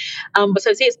out. But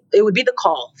so it would be the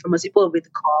call. For most people, it would be the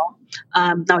call.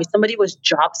 Now, if somebody was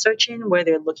job searching where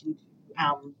they're looking,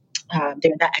 they're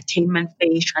in that attainment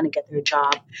phase trying to get their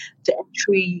job, the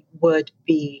entry would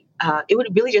be, it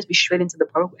would really just be straight into the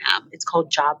program. It's called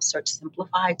Job Search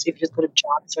Simplified. So if you just go to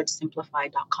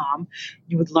jobsearchsimplified.com,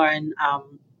 you would learn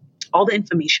all the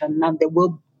information. Now, there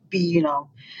will be,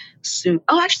 soon.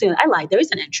 Oh, actually, I lied. There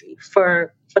is an entry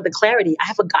for the clarity. I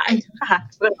have a guide.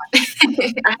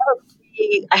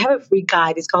 I have a free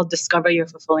guide. It's called Discover Your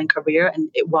Fulfilling Career, and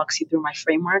it walks you through my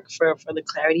framework for the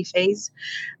clarity phase.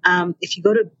 If you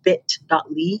go to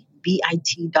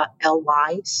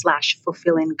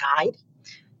bit.ly/fulfilling guide,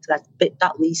 so that's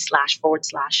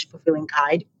bit.ly//fulfilling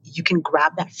guide, you can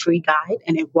grab that free guide,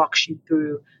 and it walks you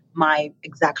through my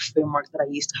exact framework that I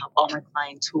use to help all my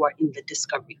clients who are in the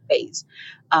discovery phase.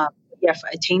 For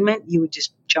attainment, you would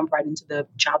just jump right into the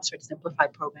Job Search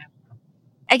Simplified program.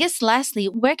 I guess lastly,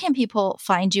 where can people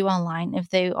find you online if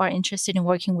they are interested in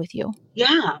working with you?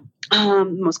 Yeah. The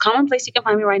most common place you can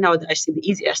find me right now is actually the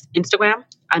easiest. Instagram.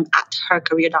 I'm at Her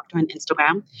Career Doctor on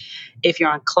Instagram. If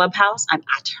you're on Clubhouse, I'm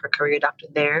at Her Career Doctor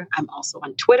there. I'm also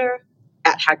on Twitter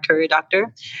at Her Career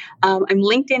Doctor. I'm on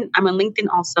LinkedIn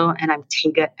also, and I'm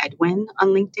Tega Edwin on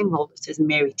LinkedIn. Well, it says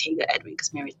Mary Tega Edwin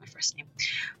because Mary is my first name.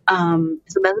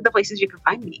 So those are the places you can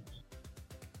find me.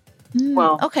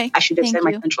 Okay. I should have said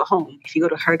my central home. If you go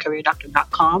to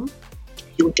hercareerdoctor.com,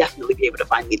 you will definitely be able to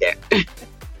find me there.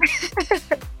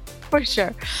 For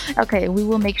sure. Okay, we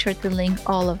will make sure to link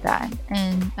all of that.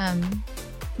 And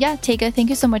Tega, thank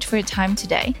you so much for your time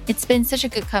today. It's been such a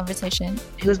good conversation.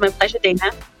 It was my pleasure,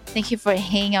 Dana. Thank you for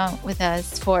hanging out with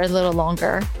us for a little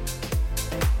longer.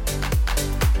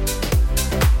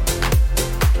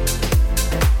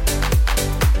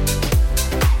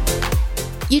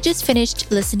 You just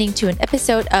finished listening to an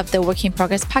episode of the Work in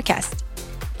Progress podcast.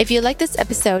 If you like this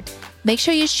episode, make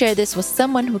sure you share this with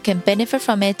someone who can benefit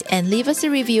from it and leave us a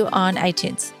review on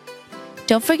iTunes.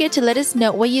 Don't forget to let us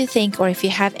know what you think or if you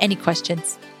have any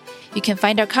questions. You can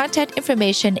find our contact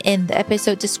information in the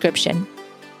episode description.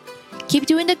 Keep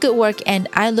doing the good work, and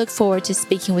I look forward to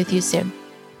speaking with you soon.